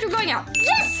 cheers, we're going out.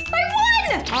 Yes, I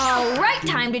won! All right,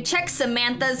 time to check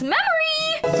Samantha's memory.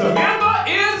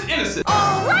 Samantha is innocent.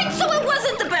 All right, so it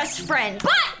wasn't the best friend,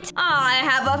 but I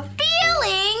have a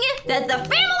feeling that the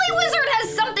family wizard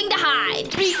has something to hide.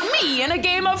 Beat me in a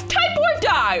game of type or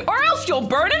die, or else you'll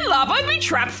burn in lava and be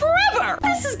trapped forever.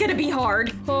 This is gonna be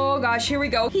hard. Oh gosh, here we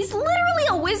go. He's literally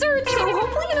a wizard, so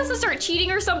hopefully he doesn't start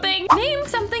cheating or something. Name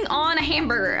something on a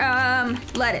hamburger.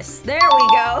 Lettuce. There we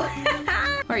go.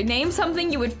 All right, name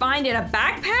something you would find in a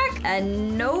backpack, a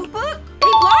notebook. 8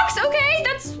 blocks, okay,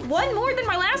 that's one more than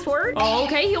my last word.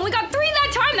 Okay, he only got 3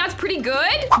 that time, that's pretty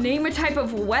good. Name a type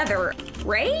of weather.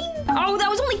 Rain? Oh, that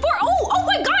was only 4. Oh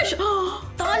my gosh.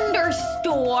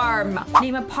 Thunderstorm.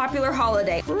 Name a popular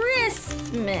holiday.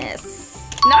 Christmas.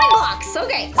 9 blocks,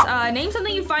 okay. Name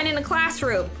something you find in a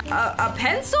classroom. A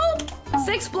pencil?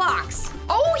 6 blocks.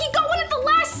 Oh, he got one at the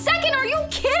last second, are you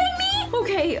kidding me?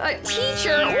 Okay, a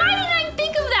teacher. Why didn't I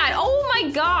think of that? Oh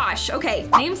my gosh. Okay,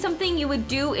 name something you would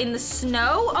do in the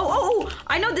snow. Oh,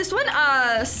 I know this one.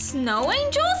 Snow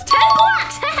angels? 10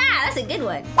 blocks. Haha, that's a good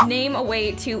one. Name a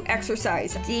way to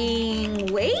exercise. Ding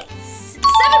weights?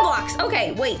 7 blocks.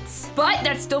 Okay, weights. But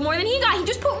that's still more than he got. He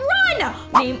just put run.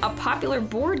 Name a popular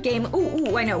board game.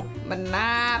 Ooh, I know.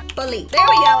 Monopoly. There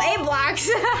we go. 8 blocks.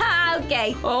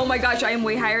 Okay. Oh my gosh, I am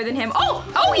way higher than him. Oh,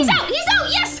 he's out.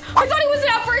 Yes. I thought he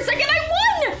wasn't out for a second. I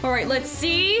won. All right, let's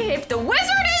see if the wizard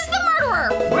is the murderer.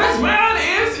 This man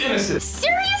is innocent.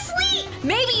 Seriously?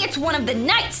 Maybe it's one of the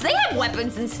knights. They have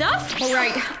weapons and stuff. All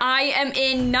right, I am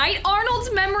in Knight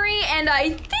Arnold's memory, and I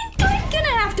think I'm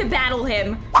gonna have to battle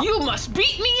him. You must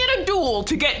beat me in a duel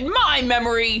to get my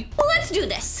memory. Well, let's do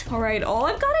this. All right, all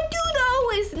I've gotta do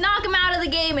though is knock him out of the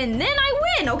game, and then I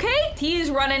win, okay? He's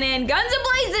running in guns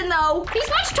a-blazing though. He's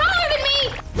much taller than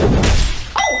me.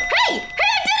 Oh, hey, I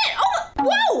did it. Oh,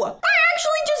 whoa, I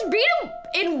actually just beat him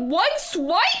in one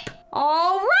swipe.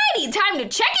 Alrighty, time to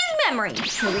check his memory.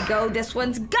 Here we go, this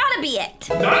one's gotta be it.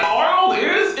 Knight Arnold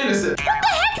is innocent. What the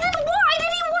heck, then why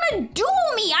did he want to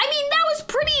duel me? I mean, that was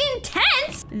pretty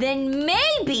intense. Then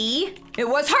maybe it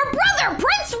was her brother,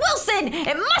 Prince Wilson.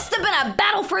 It must have been a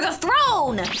battle for the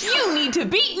throne. You need to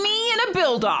beat me in a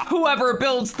build-off. Whoever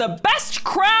builds the best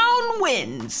crown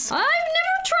wins. I've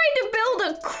never tried to build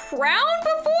a crown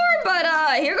before, but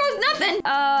here goes nothing.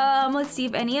 Let's see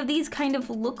if any of these kind of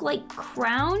look like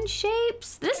crown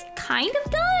shapes. This kind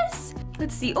of does.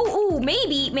 Let's see. Oh,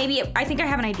 maybe. I think I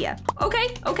have an idea.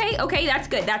 Okay.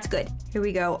 That's good. Here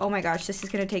we go. Oh my gosh, this is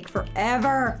gonna take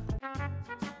forever.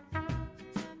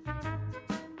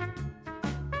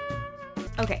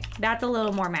 Okay, that's a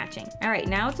little more matching. All right,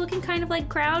 now it's looking kind of like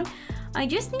crown. I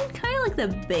just need kind of like the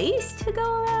base to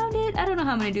go around it. I don't know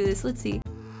how I'm gonna do this. Let's see.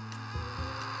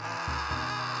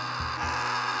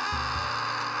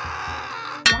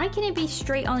 Why can it be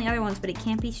straight on the other ones, but it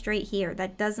can't be straight here?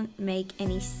 That doesn't make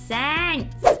any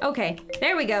sense. Okay,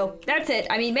 there we go. That's it.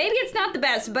 I mean, maybe it's not the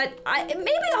best, but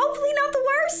maybe hopefully not the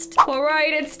worst. All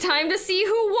right, it's time to see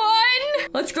who won.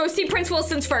 Let's go see Prince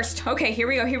Wilson's first. Okay, here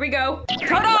we go.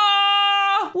 Ta-da!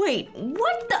 Wait,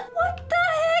 what the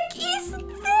heck is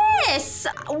this?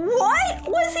 What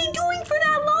was he doing for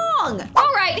that long?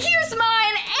 All right, here's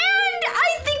mine, and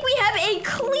I think we have a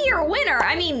clear winner.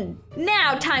 I mean,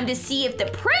 now time to see if the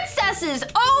princess's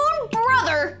own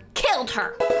brother killed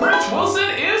her. Prince Wilson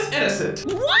is innocent.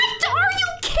 What? Are you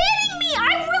kidding me?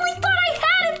 I really thought I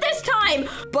had it this time.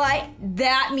 But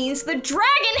that means the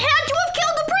dragon had to have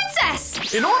killed the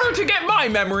princess. In order to get my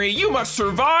memory, you must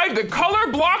survive the color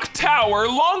block tower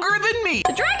longer than me.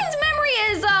 The dragon's memory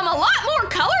is a lot more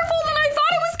colorful than I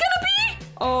thought it was gonna be.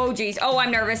 Oh geez,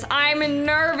 I'm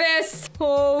nervous.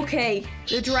 Okay,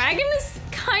 the dragon is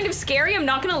kind of scary, I'm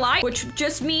not gonna lie, which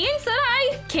just means that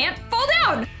I can't fall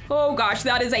down. Oh gosh,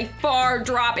 that is a far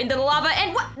drop into the lava,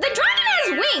 and what? The dragon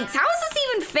has wings. How is this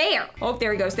even fair. Oh,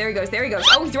 there he goes, there he goes, there he goes.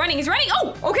 Oh, he's running, he's running.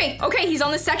 Oh, okay, okay, he's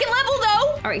on the second level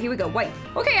though. All right, here we go, white.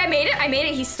 Okay, I made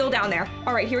it, he's still down there.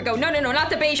 All right, here we go. No, not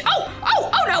the beige. Oh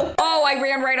no. Oh, I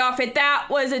ran right off it. That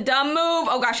was a dumb move.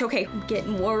 Oh gosh, okay, I'm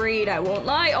getting worried, I won't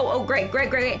lie. Oh, great.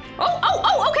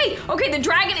 Oh, okay, the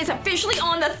dragon is officially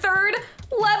on the third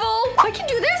level. I can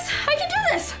do this.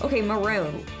 Okay,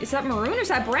 maroon. Is that maroon or is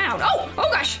that brown? Oh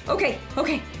gosh. Okay.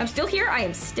 I'm still here. I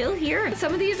am still here.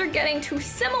 Some of these are getting too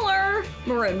similar.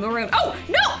 Maroon. Oh,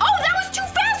 no. Oh, that was too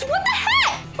fast. What the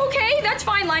heck? Okay, that's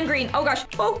fine. Lime green. Oh gosh.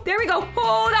 Oh, there we go.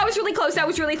 Oh, that was really close.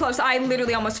 I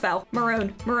literally almost fell.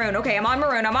 Maroon. Okay, I'm on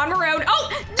maroon. Oh,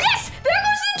 yes! There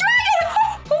goes the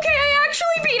dragon! Okay, I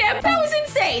actually beat him. That was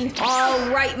insane. All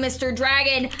right, Mr.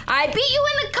 Dragon. I beat you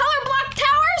in the color block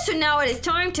tower, so now it is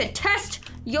time to test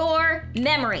your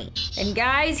memory. And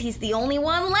guys, he's the only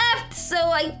one left, so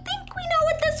I think we know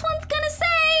what this one's gonna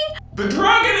say. The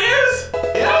dragon is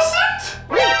innocent?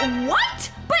 Wait,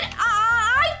 what? But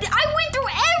I went through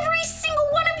every single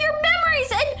one of your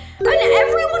memories and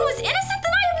everyone was innocent,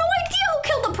 then I have no idea who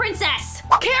killed the princess.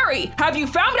 Carrie, have you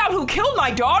found out who killed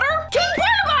my daughter? King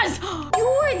Barnabas!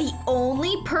 You're the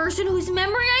only person whose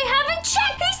memory I haven't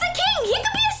checked. He's the king. He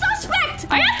could be a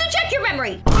suspect. I have to check your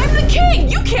memory. I'm the king.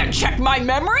 You can't check my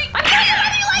memory. I'm telling you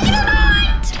whether you like it or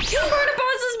not. King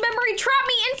Barnabas' memory trapped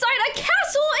me inside a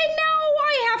castle and now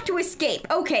I have to escape.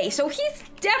 Okay, so he's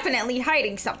definitely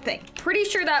hiding something. Pretty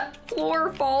sure that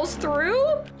floor falls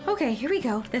through. Okay, here we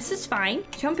go. This is fine.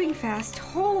 Jumping fast.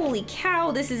 Holy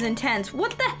cow, this is intense.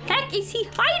 What the heck is he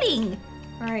hiding?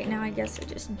 All right, now I guess I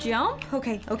just jump.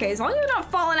 Okay, as long as you're not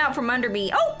falling out from under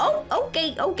me. Oh,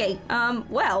 okay.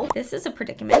 Well, this is a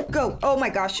predicament. Go. Oh my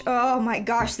gosh,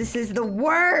 this is the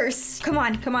worst. Come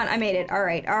on, I made it. All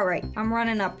right. I'm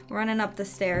running up the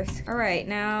stairs. All right,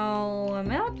 now I'm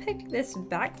gonna pick this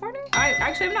back corner.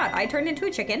 Actually, I'm not. I turned into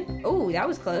a chicken. Oh, that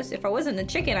was close. If I wasn't a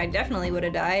chicken, I definitely would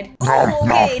have died.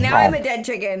 Okay, now I'm a dead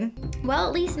chicken. Well,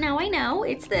 at least now I know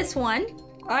it's this one.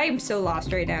 I'm so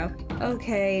lost right now.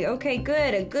 Okay,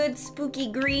 good. A good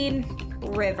spooky green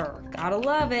river. Gotta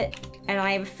love it. And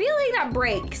I have a feeling that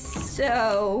breaks,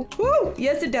 so... Woo!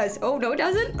 Yes, it does. Oh, no, it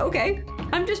doesn't? Okay.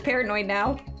 I'm just paranoid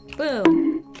now. Boom.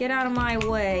 Get out of my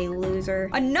way, loser.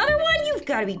 Another one? You've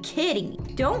got to be kidding me.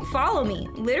 Don't follow me.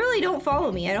 Literally don't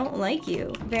follow me. I don't like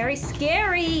you. Very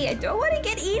scary. I don't want to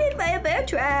get eaten by a bear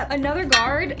trap. Another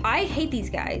guard. I hate these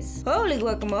guys. Holy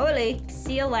guacamole.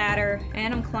 See a ladder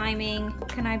and I'm climbing.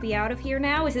 Can I be out of here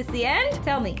now? Is this the end?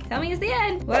 Tell me it's the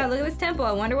end. Wow, look at this temple.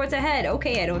 I wonder what's ahead.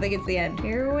 Okay, I don't think it's the end.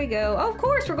 Here we go. Oh, of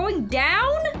course, we're going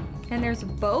down. And there's a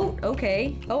boat.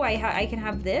 Okay. Oh, I can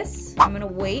have this. I'm gonna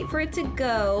wait for it to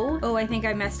go. Oh, I think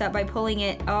I messed up by pulling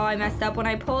it. Oh, I messed up when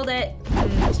I pulled it.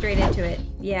 Straight into it.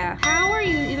 Yeah. How are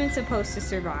you even supposed to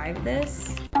survive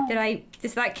this?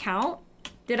 Does that count?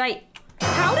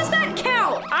 How does that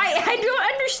count? I don't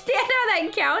understand how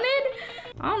that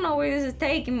counted. I don't know where this is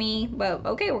taking me, but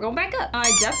okay, we're going back up.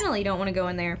 I definitely don't want to go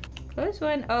in there. Close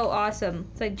one. Oh, awesome.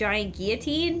 It's a giant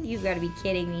guillotine. You've got to be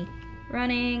kidding me.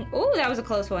 Running. Oh, that was a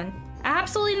close one.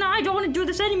 Absolutely not. I don't want to do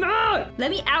this anymore.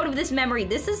 Let me out of this memory.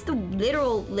 This is the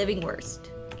literal living worst.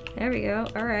 There we go.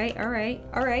 All right.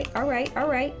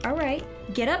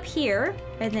 Get up here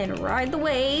and then ride the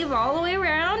wave all the way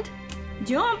around.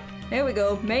 Jump. There we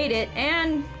go. Made it.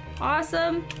 And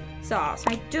awesome sauce.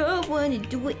 I don't want to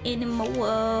do it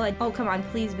anymore. Oh, come on.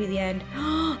 Please be the end.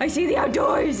 I see the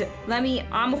outdoors.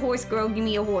 I'm a horse girl. Give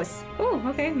me a horse. Oh,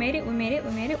 okay. Made it. We made it.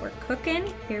 We're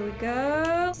cooking. Here we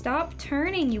go. Stop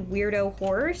turning, you weirdo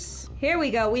horse. Here we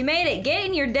go. We made it. Get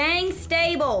in your dang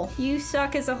stable. You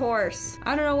suck as a horse.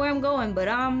 I don't know where I'm going, but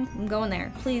I'm going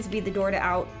there. Please be the door to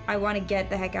out. I want to get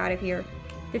the heck out of here.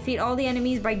 Defeat all the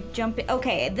enemies by jumping.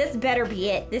 Okay, this better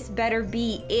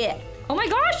be it. Oh my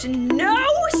gosh, no,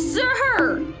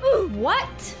 sir!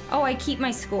 What? Oh, I keep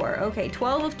my score. Okay,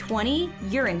 12 of 20?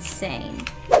 You're insane.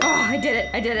 Oh, I did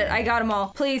it. I got them all.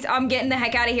 Please, I'm getting the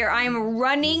heck out of here. I am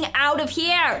running out of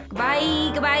here.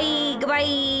 Goodbye.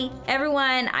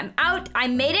 Everyone, I'm out. I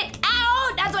made it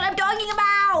out. That's what I'm talking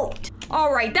about.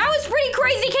 All right, that was pretty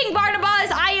crazy, King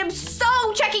Barnabas. I am so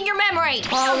checking your memory.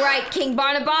 All right, King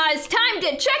Barnabas, time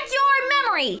to check your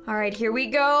memory. All right, here we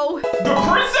go. The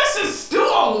princess is still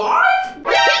alive? King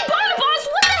Barnabas,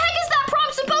 what the heck is that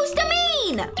prompt supposed to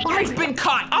mean? I've been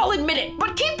caught, I'll admit it,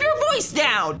 but keep your voice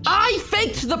down. I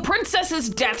faked the princess's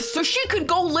death so she could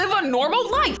go live a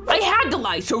normal life. I had to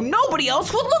lie so nobody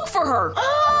else would look for her.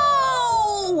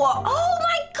 Oh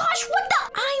my gosh, what the?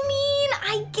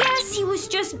 I guess he was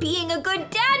just being a good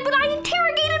dad, but I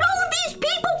interrogated all of these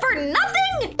people for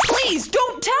nothing? Please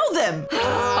don't tell them.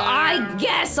 I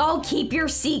Guess I'll keep your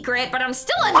secret, but I'm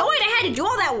still annoyed I had to do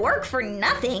all that work for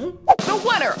nothing. The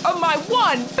winner of my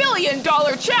 $1 billion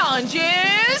challenge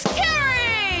is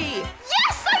Carrie!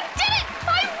 Yes, I did it!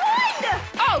 I won!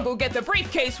 I'll go get the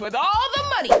briefcase with all the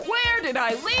money. Where did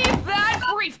I leave that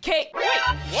briefcase? Wait,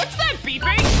 what's that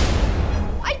beeping?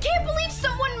 I can't believe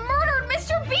someone murdered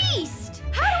Mr. Beast!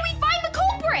 How do we find the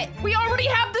culprit? We already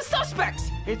have the suspects.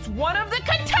 It's one of the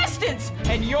contestants,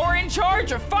 and you're in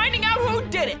charge of finding out who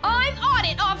did it. I'm on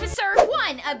it, officer!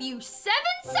 One of you 7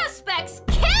 suspects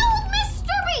killed Mr.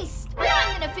 Beast! And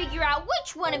I'm gonna figure out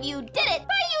which one of you did it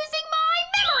by using my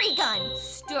memory gun!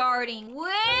 Starting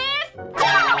with...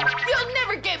 Carl, you'll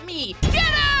never get me! Get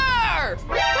her!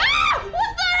 Ah! What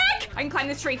the heck? I can climb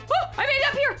this tree. Oh, I made it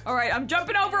up here. All right, I'm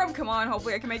jumping over him. Come on,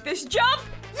 hopefully I can make this jump.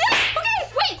 Yes!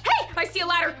 Okay, wait, hey, I see a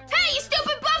ladder. Hey, you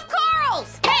stupid buff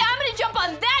corals! Hey, I'm gonna jump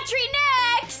on that tree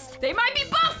next! They might be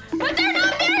buff, But they're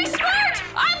not very smart!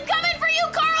 I'm coming for you,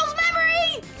 Carl's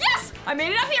memory! yes! I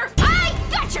made it up here. I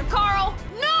gotcha, Carl!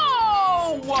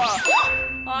 No!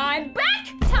 I'm back!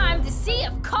 Time to see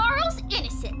if Carl's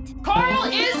innocent. Carl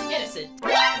is innocent.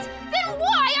 What? Then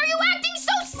why are you acting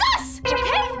so sus?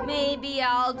 Okay, maybe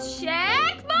I'll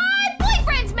check my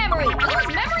boyfriend's memory. Are those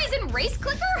memories in race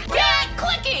clicker? Get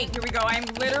clicking! Here we go. I'm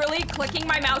literally clicking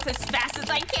my mouse as fast as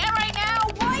I can right now.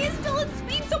 Why is Dylan's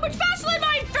speed so much faster than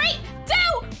mine? 3, 2,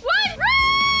 1,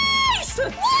 race!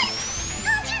 What?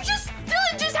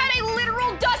 Dylan just had a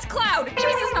literal dust cloud.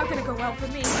 This is not gonna go well for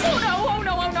me. Oh no, oh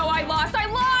no, oh no, I lost.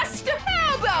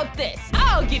 How about this?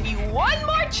 I'll give you one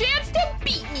more chance to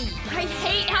beat me. I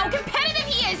hate how competitive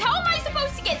he is. How am I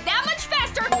supposed to get that much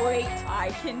faster? Wait, I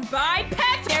can buy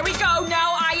pets. There we go.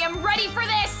 Now I am ready for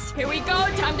this. Here we go.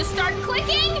 Time to start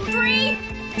clicking. 3,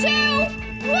 2,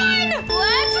 1.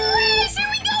 Let's race. Here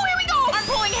we go. Here we go. I'm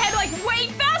pulling ahead like way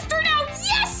faster now.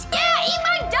 Yes. Yeah, eat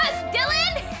my dust,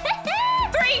 Dylan.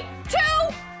 3, 2,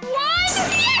 1.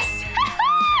 Yes.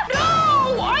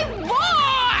 No, I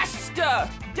lost!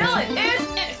 Dylan is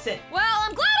innocent. Well,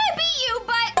 I'm glad I beat you,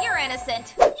 but you're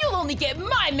innocent. You'll only get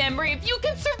my memory if you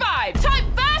can survive. Type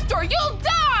fast or you'll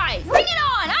die! Bring it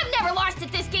on! I've never lost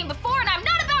at this game before, and I'm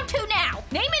not about to now.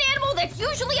 Name an animal that's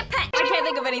usually a pet. I can't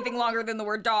think of anything longer than the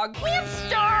word dog.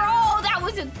 Hamster! Oh, that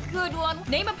was a good one.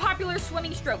 Name a popular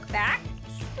swimming stroke. Back.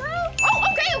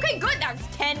 Oh, okay, good. That was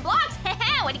 10 blocks.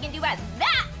 What are you gonna do about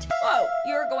that? Oh,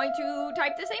 you're going to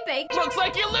type the same thing. Looks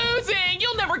like you're losing.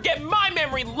 You'll never get my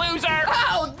memory, loser.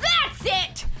 Oh, that's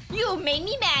it! You made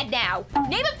me mad now.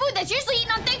 Name a food that's usually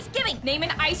eaten on Thanksgiving. Name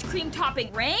an ice cream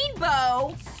topping.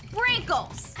 Rainbow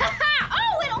Sprinkles.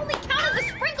 Oh, it only counted the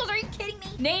sprinkles. Are you kidding me?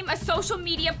 Name a social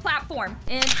media platform.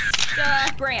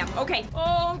 Instagram. Okay.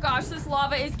 Oh gosh, this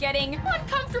lava is getting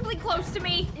uncomfortably close to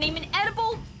me. Name an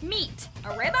edible meat. A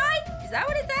ribeye? Is that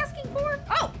what it's asking for?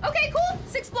 Oh, okay, cool.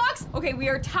 6 blocks. Okay, we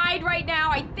are tied right now,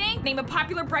 I think. Name a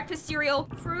popular breakfast cereal.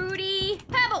 Fruity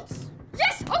Pebbles.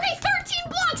 Yes! Okay, 13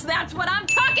 blocks! That's what I'm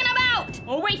talking about!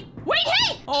 Oh, wait!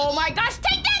 Hey! Oh my gosh,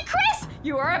 take that, Chris!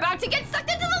 You are about to get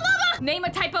sucked into the lava! Name a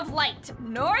type of light.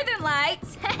 Northern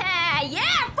lights. Yeah,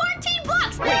 14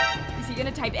 blocks! Wait, is he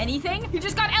gonna type anything? He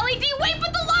just got LED. Wait,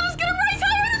 but the lava's gonna rise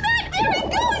higher than that! There it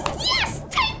goes! Yes!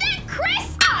 Take that,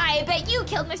 Chris! I bet you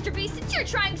killed Mr. Beast since you're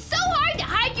trying so hard to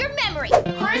hide your memory.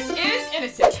 Chris is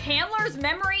innocent. Chandler's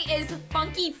memory is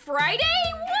Funky Friday?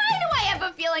 Why do I have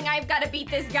a feeling I've got to beat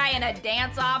this guy in a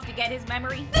dance-off to get his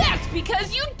memory? That's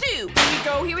because you do.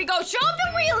 Here we go. Show him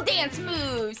the real dance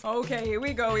moves. Okay, here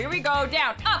we go.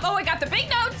 Down, up. Oh, I got the big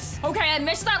notes. Okay, I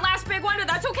missed that last big one, but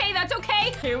that's okay.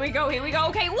 Here we go.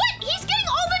 Okay, what? He's getting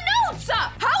all the notes.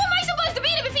 How am I supposed to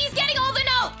beat him if he's getting all the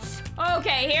notes?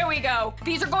 Okay, here we go.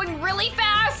 These are going really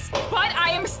fast, but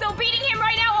I am still beating him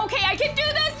right now. Okay, I can do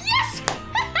this. Yes!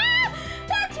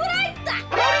 That's what I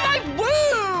thought. How did I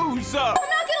lose? I'm not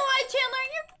gonna lie, Chandler,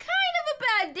 you're kind of a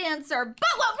bad dancer.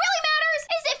 But what really matters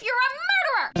is if you're a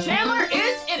murderer. Chandler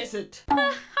is innocent. I'm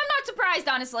not surprised,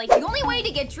 honestly. The only way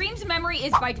to get Dream's memory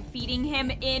is by defeating him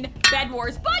in Bed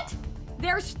Wars, but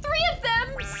there's 3 of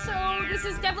them, so this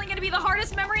is definitely gonna be the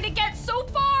hardest memory to get so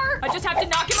far. I just have to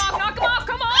knock him off,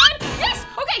 come on! Yes!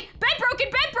 Okay, bed broken!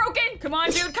 Come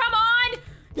on, dude, come on!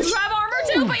 You have armor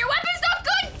too, but your weapon's not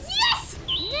good! Yes!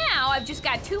 Now I've just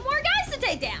got 2 more guys to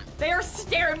take down. They are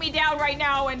staring me down right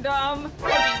now, and oh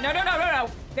geez, no.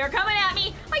 They're coming at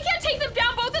me. I can't take them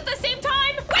down both at the same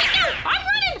time. Wait, no, I'm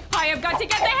running! I have got to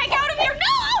get the heck out of here.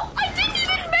 No! I didn't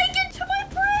even make it to my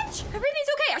bridge. Everything's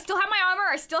okay. I still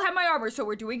have my armor, so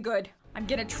we're doing good. I'm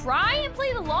gonna try and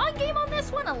play the long game on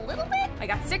this one a little bit. I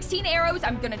got 16 arrows.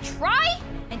 I'm gonna try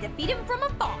and defeat him from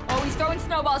afar. Oh, he's throwing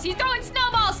snowballs.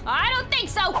 I don't think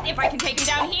so. If I can take him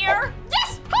down here.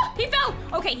 Yes! Oh, Oh, he fell.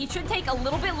 Okay, he should take a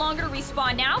little bit longer to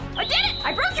respawn now. I did it!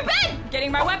 I broke your bed!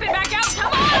 Getting my weapon back out.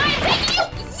 Come on, I am taking you!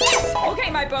 Yes! Okay,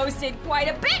 my bows did quite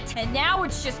a bit. And now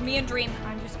it's just me and Dream.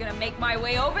 I'm just gonna make my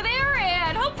way over there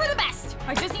and hope for the best.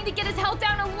 I just need to get his health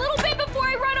down a little bit before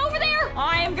I run over there.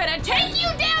 I am gonna take you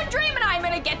down, Dream, and I'm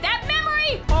gonna get that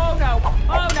memory. Oh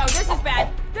no, this is bad.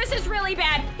 This is really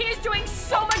bad. He's doing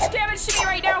so much damage to me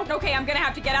right now. Okay, I'm gonna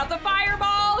have to get out the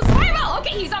fireballs. Fireball!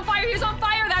 Okay, he's on fire,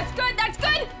 That's good, that's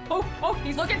good. Oh,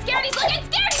 he's looking scared,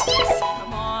 Yes!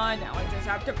 Come on, now I just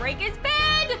have to break his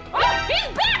bed. Oh,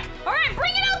 he's back! All right,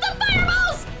 bring it out the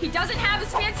fireballs! He doesn't have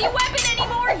his fancy weapon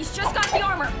anymore. He's just got the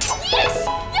armor. Yes!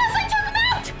 Yes, I took him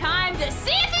out! Time to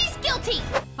see if he's guilty.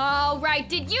 All right,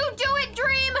 did you do it,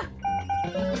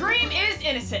 Dream? Dream is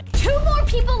innocent. 2 more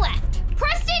people left.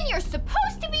 Preston, you're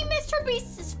supposed to be Mr.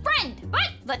 Beast's friend,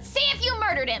 but let's see if you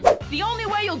murdered him. The only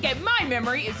way you'll get my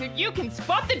memory is if you can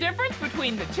spot the difference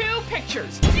between the 2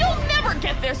 pictures. You'll never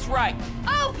get this right.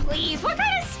 Oh, please, what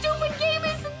kind of stupid game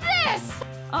is this?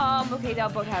 Okay, they'll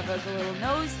both have like a little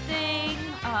nose thing.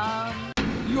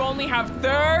 You only have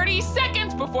 30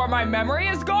 seconds before my memory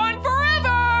is gone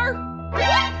forever.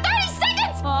 What? 30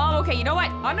 seconds? Oh, okay, you know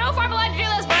what? I don't know if I'm allowed to do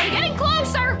this, but I'm getting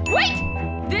closer. Wait!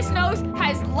 This nose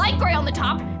has light gray on the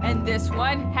top, and this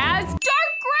one has dark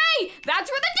gray!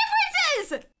 That's where the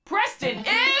difference is! Preston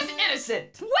is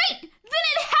innocent. Wait! Then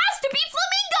it has to be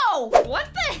Flamingo! What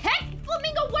the heck?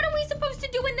 Flamingo, what are we supposed to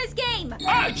do in this game?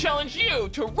 I challenge you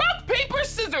to rock, paper,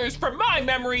 scissors for my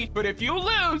memory, but if you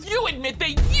lose, you admit that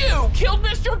you killed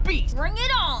Mr. Beast. Bring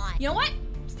it on. You know what?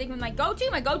 Sticking with my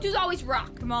go-to. My go-to's always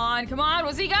rock. Come on,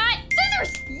 what's he got?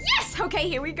 Scissors! Yes! Okay,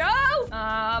 here we go.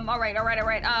 All right.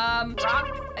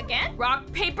 Rock again?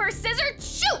 Rock, paper,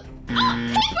 scissors, shoot! Oh,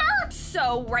 paper!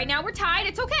 So right now we're tied,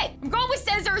 it's okay. I'm going with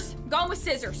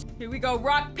scissors. Here we go,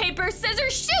 rock, paper,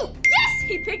 scissors, shoot! Yes!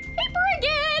 He picked paper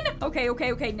again!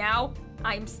 Okay, now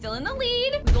I'm still in the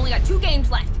lead. We've only got 2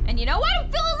 games left. And you know what? I'm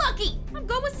feeling lucky. I'm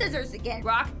going with scissors again.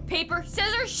 Rock, paper,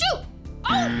 scissors, shoot!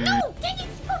 Oh, no! Dang it!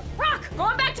 Rock!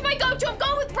 Going back to my go-to, I'm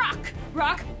going with rock.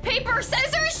 Rock, paper,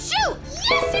 scissors, shoot!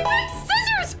 Yes, he picked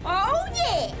scissors! Oh,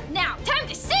 yeah! Now, time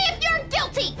to see if you're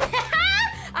guilty.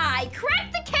 I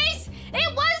cracked the case.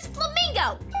 It was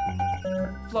Flamingo.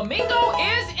 Flamingo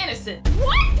is innocent.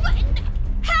 What?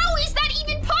 How is that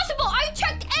even possible? I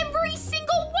checked every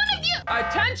single one of you.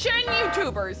 Attention,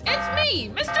 YouTubers. It's me,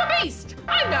 Mr. Beast.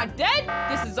 I'm not dead.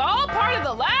 This is all part of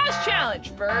the last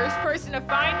challenge. First person to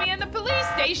find me in the police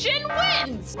station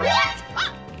wins. What?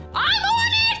 I'm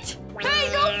on it!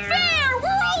 Hey, no fair!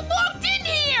 We're all locked in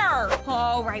here!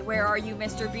 All right, where are you,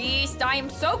 Mr. Beast? I am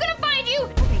so gonna find you.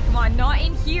 Okay, come on, not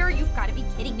in here. You've got to be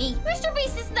kidding me. Mr.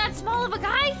 Beast isn't that small of a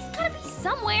guy. He's gotta be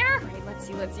somewhere. All right, let's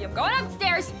see. I'm going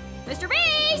upstairs. Mr.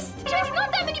 Beast! There's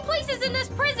not that many places in this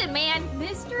prison, man.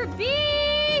 Mr.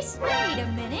 Beast! Wait a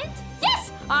minute.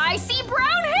 Yes! I see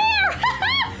brown hair!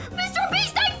 Mr.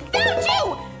 Beast, I found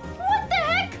you! What the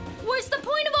heck? What's the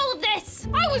point of all of this?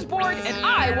 I was bored and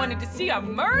I wanted to see a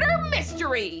murder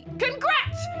mystery.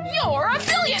 Congrats! You're a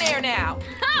billionaire now.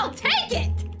 I'll take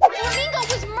it! Flamingo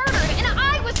was murdered and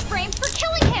I was framed for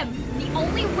killing him. The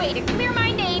only way to clear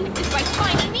my name is by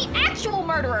finding the actual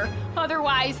murderer.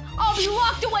 Otherwise, I'll be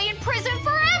locked away in prison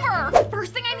forever.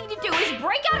 First thing I need to do is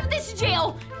break out of this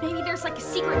jail. Maybe there's like a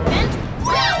secret vent.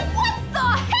 Whoa, what the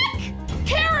heck?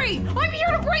 Carrie, I'm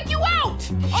here to break you out.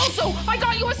 Also, I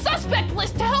got you a suspect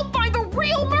list to help find the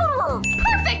real murderer.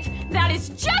 Perfect! That is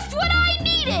just what I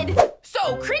needed!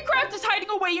 So, Creekcraft is hiding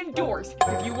away indoors.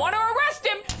 If you want to arrest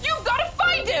him, you've got to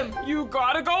find him. You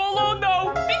gotta go alone,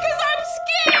 though, because I'm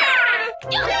scared!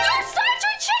 You're such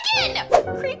a chicken!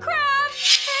 Creekcraft!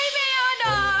 Hey,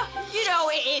 man, you know,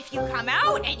 if you come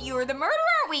out and you're the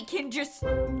murderer, we can just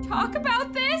talk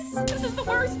about this. This is the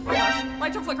worst. Oh my gosh,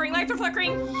 lights are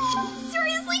flickering.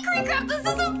 Seriously, Creekcraft, this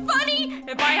isn't funny.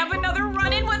 If I have another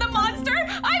run-in with a monster,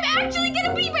 I'm actually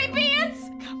gonna pee my pants.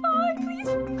 Come on, please.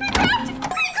 Creekcraft!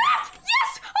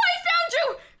 Yes! I found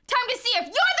you! Time to see if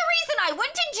you're the reason I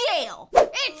went to jail.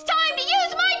 It's time to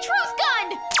use my truth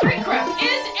gun! Creekcraft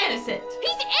is innocent.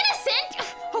 He's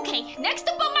innocent? Okay, next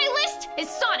up on my list is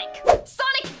Sonic.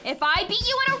 Sonic, if I beat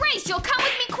you in a race, you'll come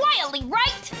with me quietly, right?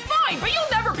 Fine, but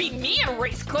you'll never beat me in a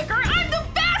race, Clicker. I'm the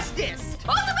fastest.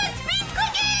 Ultimate speed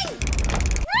clicking!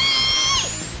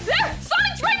 Race! There!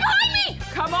 Sonic's right behind me!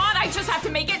 Come on, I just have to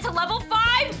make it to level 5.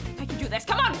 I can do this.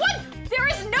 Come on, 1! There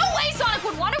is no way Sonic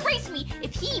would want to race me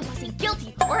if he wasn't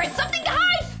guilty or had something to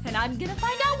hide. And I'm gonna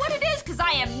find out what it is, because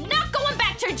I am not going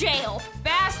back to jail.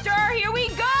 Faster, here we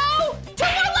go! 2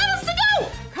 more levels to go!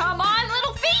 Come on,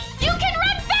 little feet, you can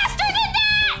run faster than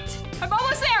that! I'm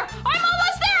almost there! I'm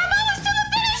almost to the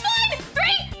finish line! 3,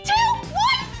 2, 1,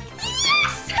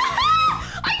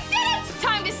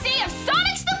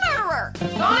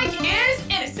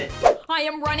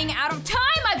 I'm running out of time.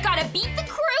 I've got to beat the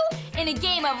crew in a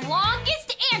game of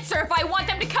longest answer if I want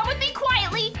them to come with me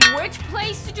quietly. Which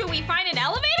place do we find an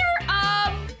elevator?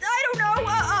 I don't know.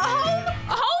 A home?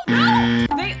 A home?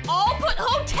 No! They all put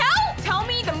hotel? Tell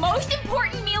me the most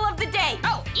important meal of the day.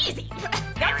 Oh, easy.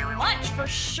 That's lunch for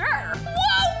sure.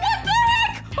 Whoa, what the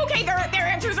heck? Okay, their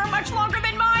answers are much longer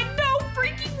than mine. No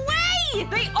freaking way!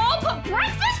 They all put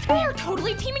breakfast? They are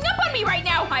totally teaming up on me right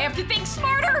now. I have to think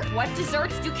smarter. What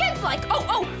desserts do kids like?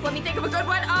 Oh, let me think of a good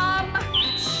one.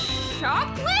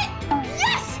 Chocolate?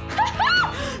 Yes!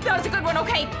 That was a good one.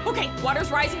 Okay,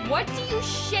 water's rising. What do you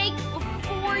shake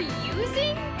before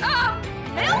using?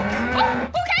 Milk? Oh,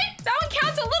 okay, that one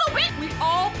counts a little bit. We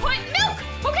all put milk.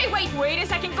 Okay, wait a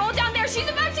second. Go down there. She's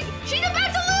about to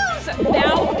lose.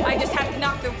 Now, I just have to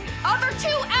knock the other two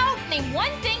out. Name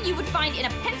one thing you would find in a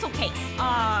pencil case.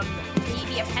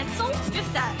 Maybe a pencil?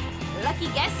 Just a lucky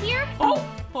guess here. Oh,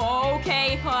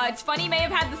 okay. It's funny, may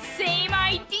have had the same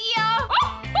idea.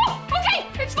 Oh, okay.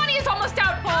 It's funny, it's almost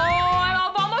out. Oh,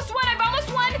 I've almost won.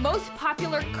 Most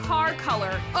popular car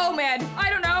color. Oh man,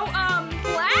 I don't know.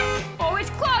 Black? Oh,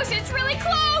 it's close. It's really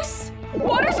close.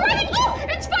 Water's rising. Oh,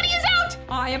 it's funny is out.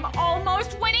 I am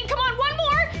almost winning. Come on, one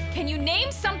more. Can you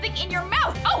name something in your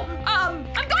mouth? Oh, I'm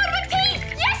going with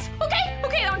teeth. Yes.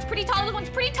 Okay, that one's pretty tall. That one's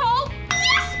pretty tall.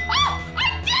 Yes. Oh,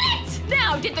 I did it.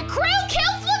 Now, did the crew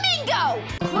kill Flamingo?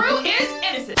 Crew is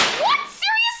innocent. What?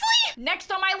 Seriously?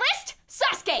 Next on my list,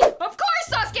 Sasuke. Of course,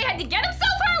 Sasuke had to get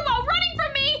himself hurt while running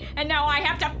from me, and now I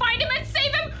have to find him and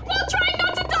save him while trying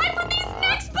not to die from these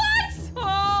neck spots.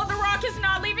 Oh, the Rock is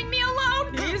not leaving me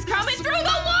alone. He's coming through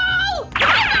the wall.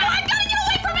 I gotta get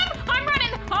away from him. I'm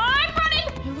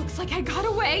running. It looks like I got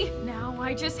away. Now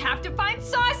I just have to find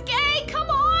Sasuke. Come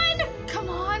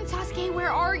on, Sasuke,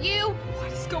 where are you?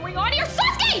 What is going on here?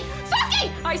 Sasuke!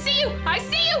 I see you.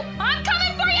 I'm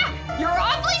coming for you. You're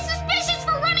awfully suspicious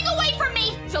for running away from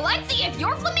me. So let's see if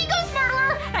you're Flamingo's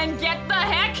murderer and get the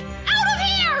heck out of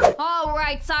here. All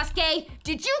right, Sasuke,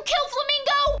 did you kill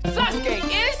Flamingo? Sasuke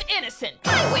is innocent.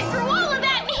 I went through all of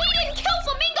that and he didn't kill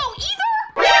Flamingo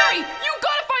either? Gary, you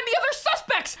gotta find the other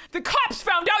suspects. The cops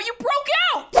found out you broke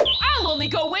out. I'll only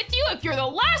go with you if you're the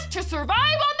last to survive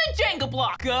on the Jenga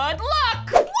block. Good luck.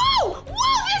 Whoa,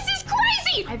 this is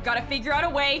crazy. I've got to figure out a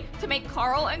way to make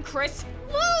Carl and Chris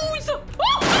lose. Oh,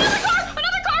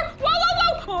 another car. Whoa.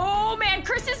 Oh man,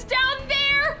 Chris is down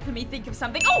there. Let me think of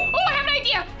something. Oh, I have an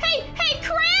idea. Hey,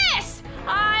 Chris.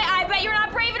 I bet you're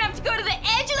not brave enough to go to the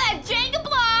edge of that Jenga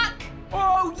block.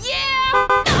 Oh yeah.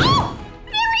 Oh,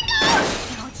 there he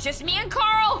goes. Now it's just me and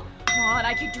Carl. Come on,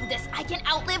 I can do this. I can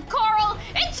outlive Carl.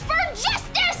 It's for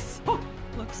justice. Oh,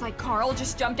 looks like Carl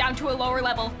just jumped down to a lower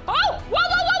level. Oh, whoa.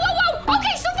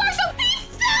 Okay, so far he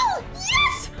fell.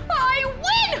 Yes, I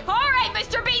win. All right,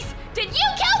 Mr. Beast, did you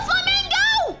kill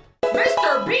Flamingo?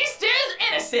 Mr. Beast is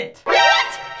innocent. What?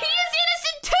 He is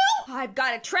innocent too? I've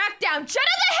got to track down Jenna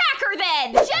the Hacker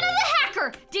then. Jenna the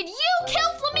Hacker, did you kill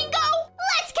Flamingo?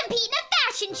 Let's compete in a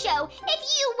fashion show. If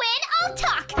you win, I'll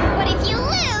talk. But if you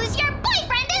lose, your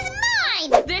boyfriend is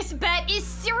mine. This bet is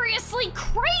seriously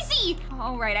crazy.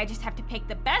 All right, I just have to pick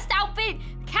the best outfit.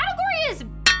 The category is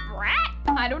brat?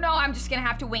 I don't know, I'm just gonna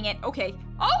have to wing it. Okay.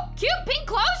 Oh, cute pink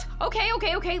clothes. Okay,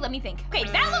 let me think. Okay,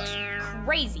 that looks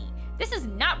crazy. This is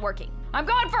not working. I'm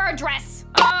going for a dress.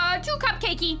 Too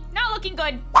cupcakey, not looking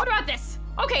good. What about this?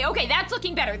 Okay, that's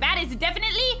looking better. That is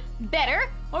definitely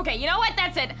better. Okay, you know what?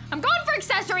 That's it. I'm going for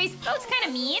accessories. That looks kind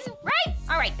of mean, right?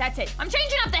 All right, that's it. I'm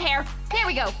changing up the hair. There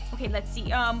we go. Okay, let's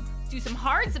see. Do some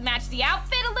hearts and match the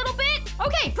outfit a little bit.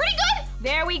 Okay, pretty good.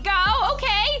 There we go.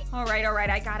 Okay. All right.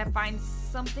 I gotta find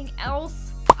something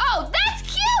else. Oh, that's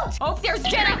cute. Oh, there's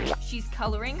Jenna. She's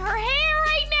coloring her hair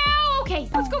right now. Okay,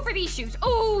 let's go for these shoes.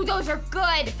 Oh, those are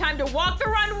good. Time to walk the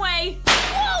runway.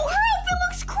 Whoa, her outfit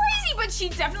looks crazy, but she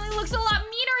definitely looks a lot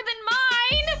meaner than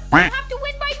mine. I don't have to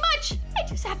win by much. I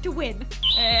just have to win.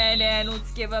 And then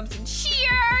let's give them some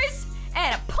cheers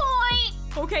and a point.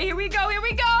 Okay, here we go.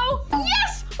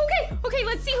 Yes! Okay,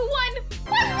 let's see who won. I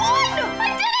won!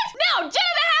 I did it! Now, Jenna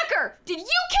the Hacker, did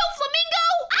you kill Flamingo?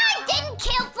 I didn't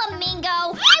kill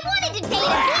Flamingo. I wanted to date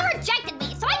him. He rejected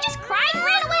me, so I just cried and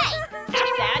ran away.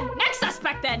 That's sad. Next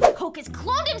suspect then. Hocus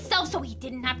cloned himself so he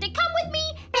didn't have to come with me,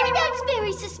 and that's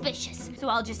very suspicious. So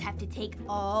I'll just have to take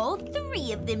all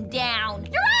 3 of them down.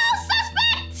 You're all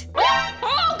suspect!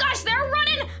 Oh gosh, they're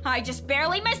running. I just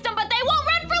barely missed them, but they won't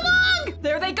run for long.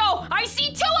 There they go. I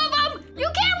see 2 of them. You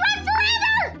can't run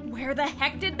forever. Where the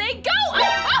heck did they go? Oh,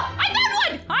 I found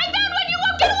one. You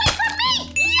won't get away from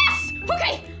me. Yes.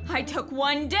 Okay, I took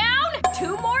 1 down.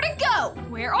 2 more to go.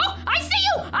 Where? Oh, I see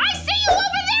you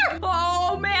over there.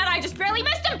 Oh man, I just barely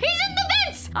missed him. He's in the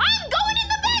vents. I'm going in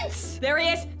the vents. There he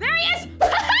is.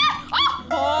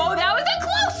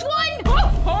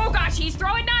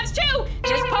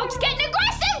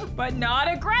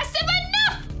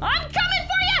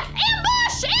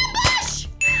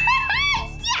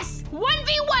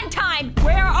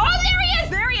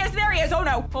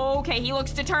 Okay, he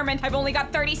looks determined. I've only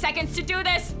got 30 seconds to do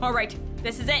this. All right,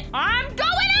 this is it. I'm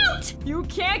going out! You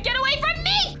can't get away from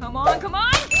me! Come on, come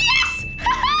on. Yes!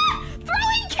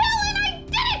 Throwing kill, and I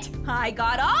did it! I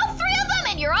got all 3 of them,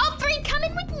 and you're all 3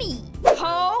 coming with me.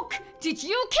 Poke, did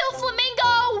you kill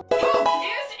Flamingo? Poke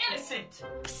is innocent.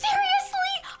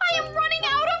 Seriously? I am running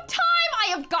out of time. I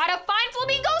have got to find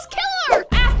Flamingo's killer.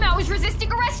 Aphmau is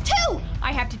resisting arrest too.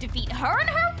 I have to defeat her and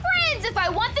her friends if I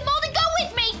want them all to go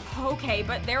with me. Okay,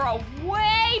 but they're all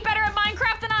way better at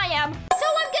Minecraft than I am. So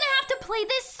I'm gonna have to play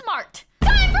this smart.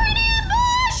 Time for an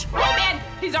ambush! Oh man,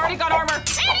 he's already got armor.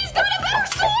 And he's got a better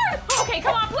sword! Okay,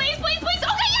 come on, please, please, please.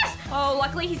 Okay, yes! Oh,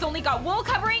 luckily he's only got wool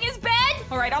covering his bed.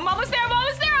 All right, I'm almost there, I'm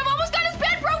almost there. I've almost got his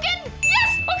bed broken.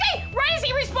 Yes! Okay, right as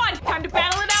he respawned. Time to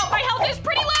battle it out. My health is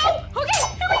pretty low. Okay,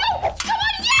 here we go. Come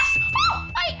on, yes!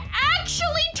 Oh, I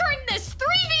actually turned this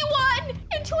 3v1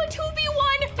 into a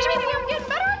 2v1. I think I'm getting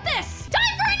better at this.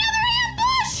 Time for another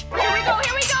ambush!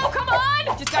 Here we go, come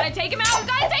on! Just gotta take him out,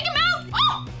 gotta take him out!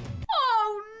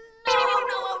 Oh!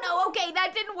 Oh, no, okay,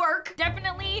 that didn't work.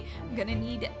 Definitely, I'm gonna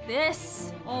need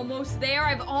this. Almost there,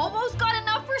 I've almost got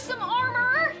enough for some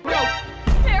armor. No,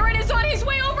 there it is on his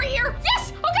way over here.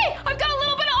 Yes, okay, I've got a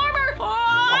little bit of armor.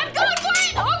 Oh, I'm going for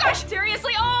it! Oh gosh,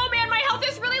 seriously, oh man, my health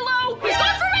is really low. He's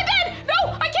going for my bed!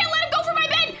 No, I can't let him go for my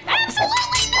bed!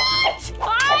 Absolutely not!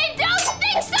 I don't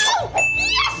think so!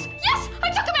 Yes, yes, I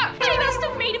took him out! I must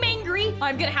have made him angry.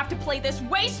 I'm gonna have to play this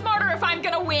way smarter if I'm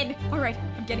gonna win. All right,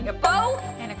 I'm getting a bow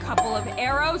and a couple of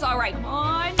arrows. All right, come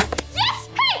on. Yes,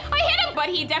 hey, I hit him, but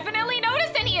he definitely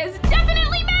noticed and he is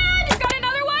definitely mad. He's got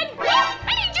another one. Oh,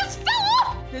 and he just fell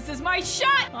off. This is my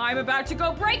shot. I'm about to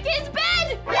go break his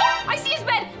bed. Oh, I see his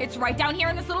bed. It's right down here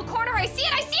in this little corner. I see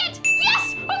it, I see it.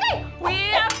 Yes, okay, we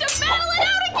have to battle it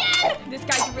out again. This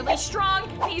guy's really strong.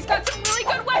 He's got some really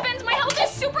good weapons. My health is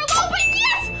super low, but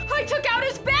yes, I took out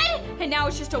his bed. And now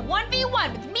it's just a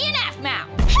 1v1 with me and Aphmau.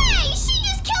 Hey, she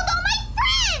just killed all my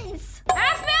friends!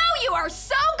 Aphmau, you are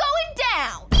so going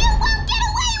down. You won't get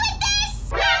away with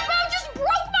this! Aphmau just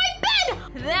broke my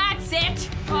bed. That's it.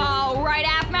 All right,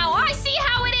 Aphmau, I see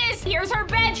how it is. Here's her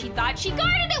bed. She thought she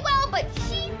guarded it well, but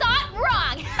she thought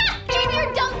wrong. Ha! Give me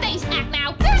your dumb face,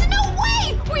 Aphmau. There's no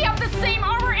way. We have the same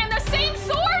armor and the same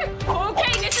sword.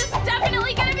 Okay, this is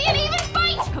definitely gonna be an even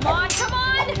fight. Come on, come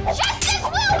on. Justice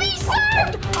will be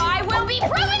served. I will be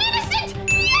proven innocent.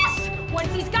 Yes.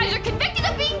 Once these guys are convicted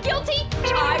of being guilty,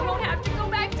 I won't have to go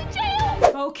back to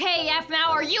jail. Okay, Aphmau,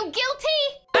 are you guilty?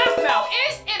 Aphmau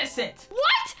is innocent.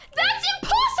 What? That's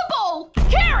impossible!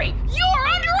 Carrie, you're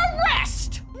under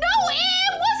arrest. No,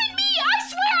 it wasn't me! I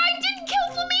swear I didn't kill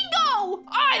Flamingo!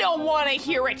 I don't want to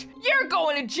hear it. You're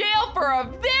going to jail for a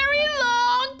very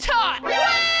long time.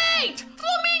 Wait!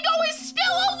 Flamingo is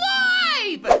still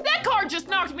alive! That car just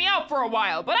knocked me out for a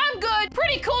while, but I'm good.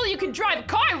 Pretty cool you can drive a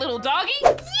car, little doggy.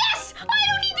 Yes!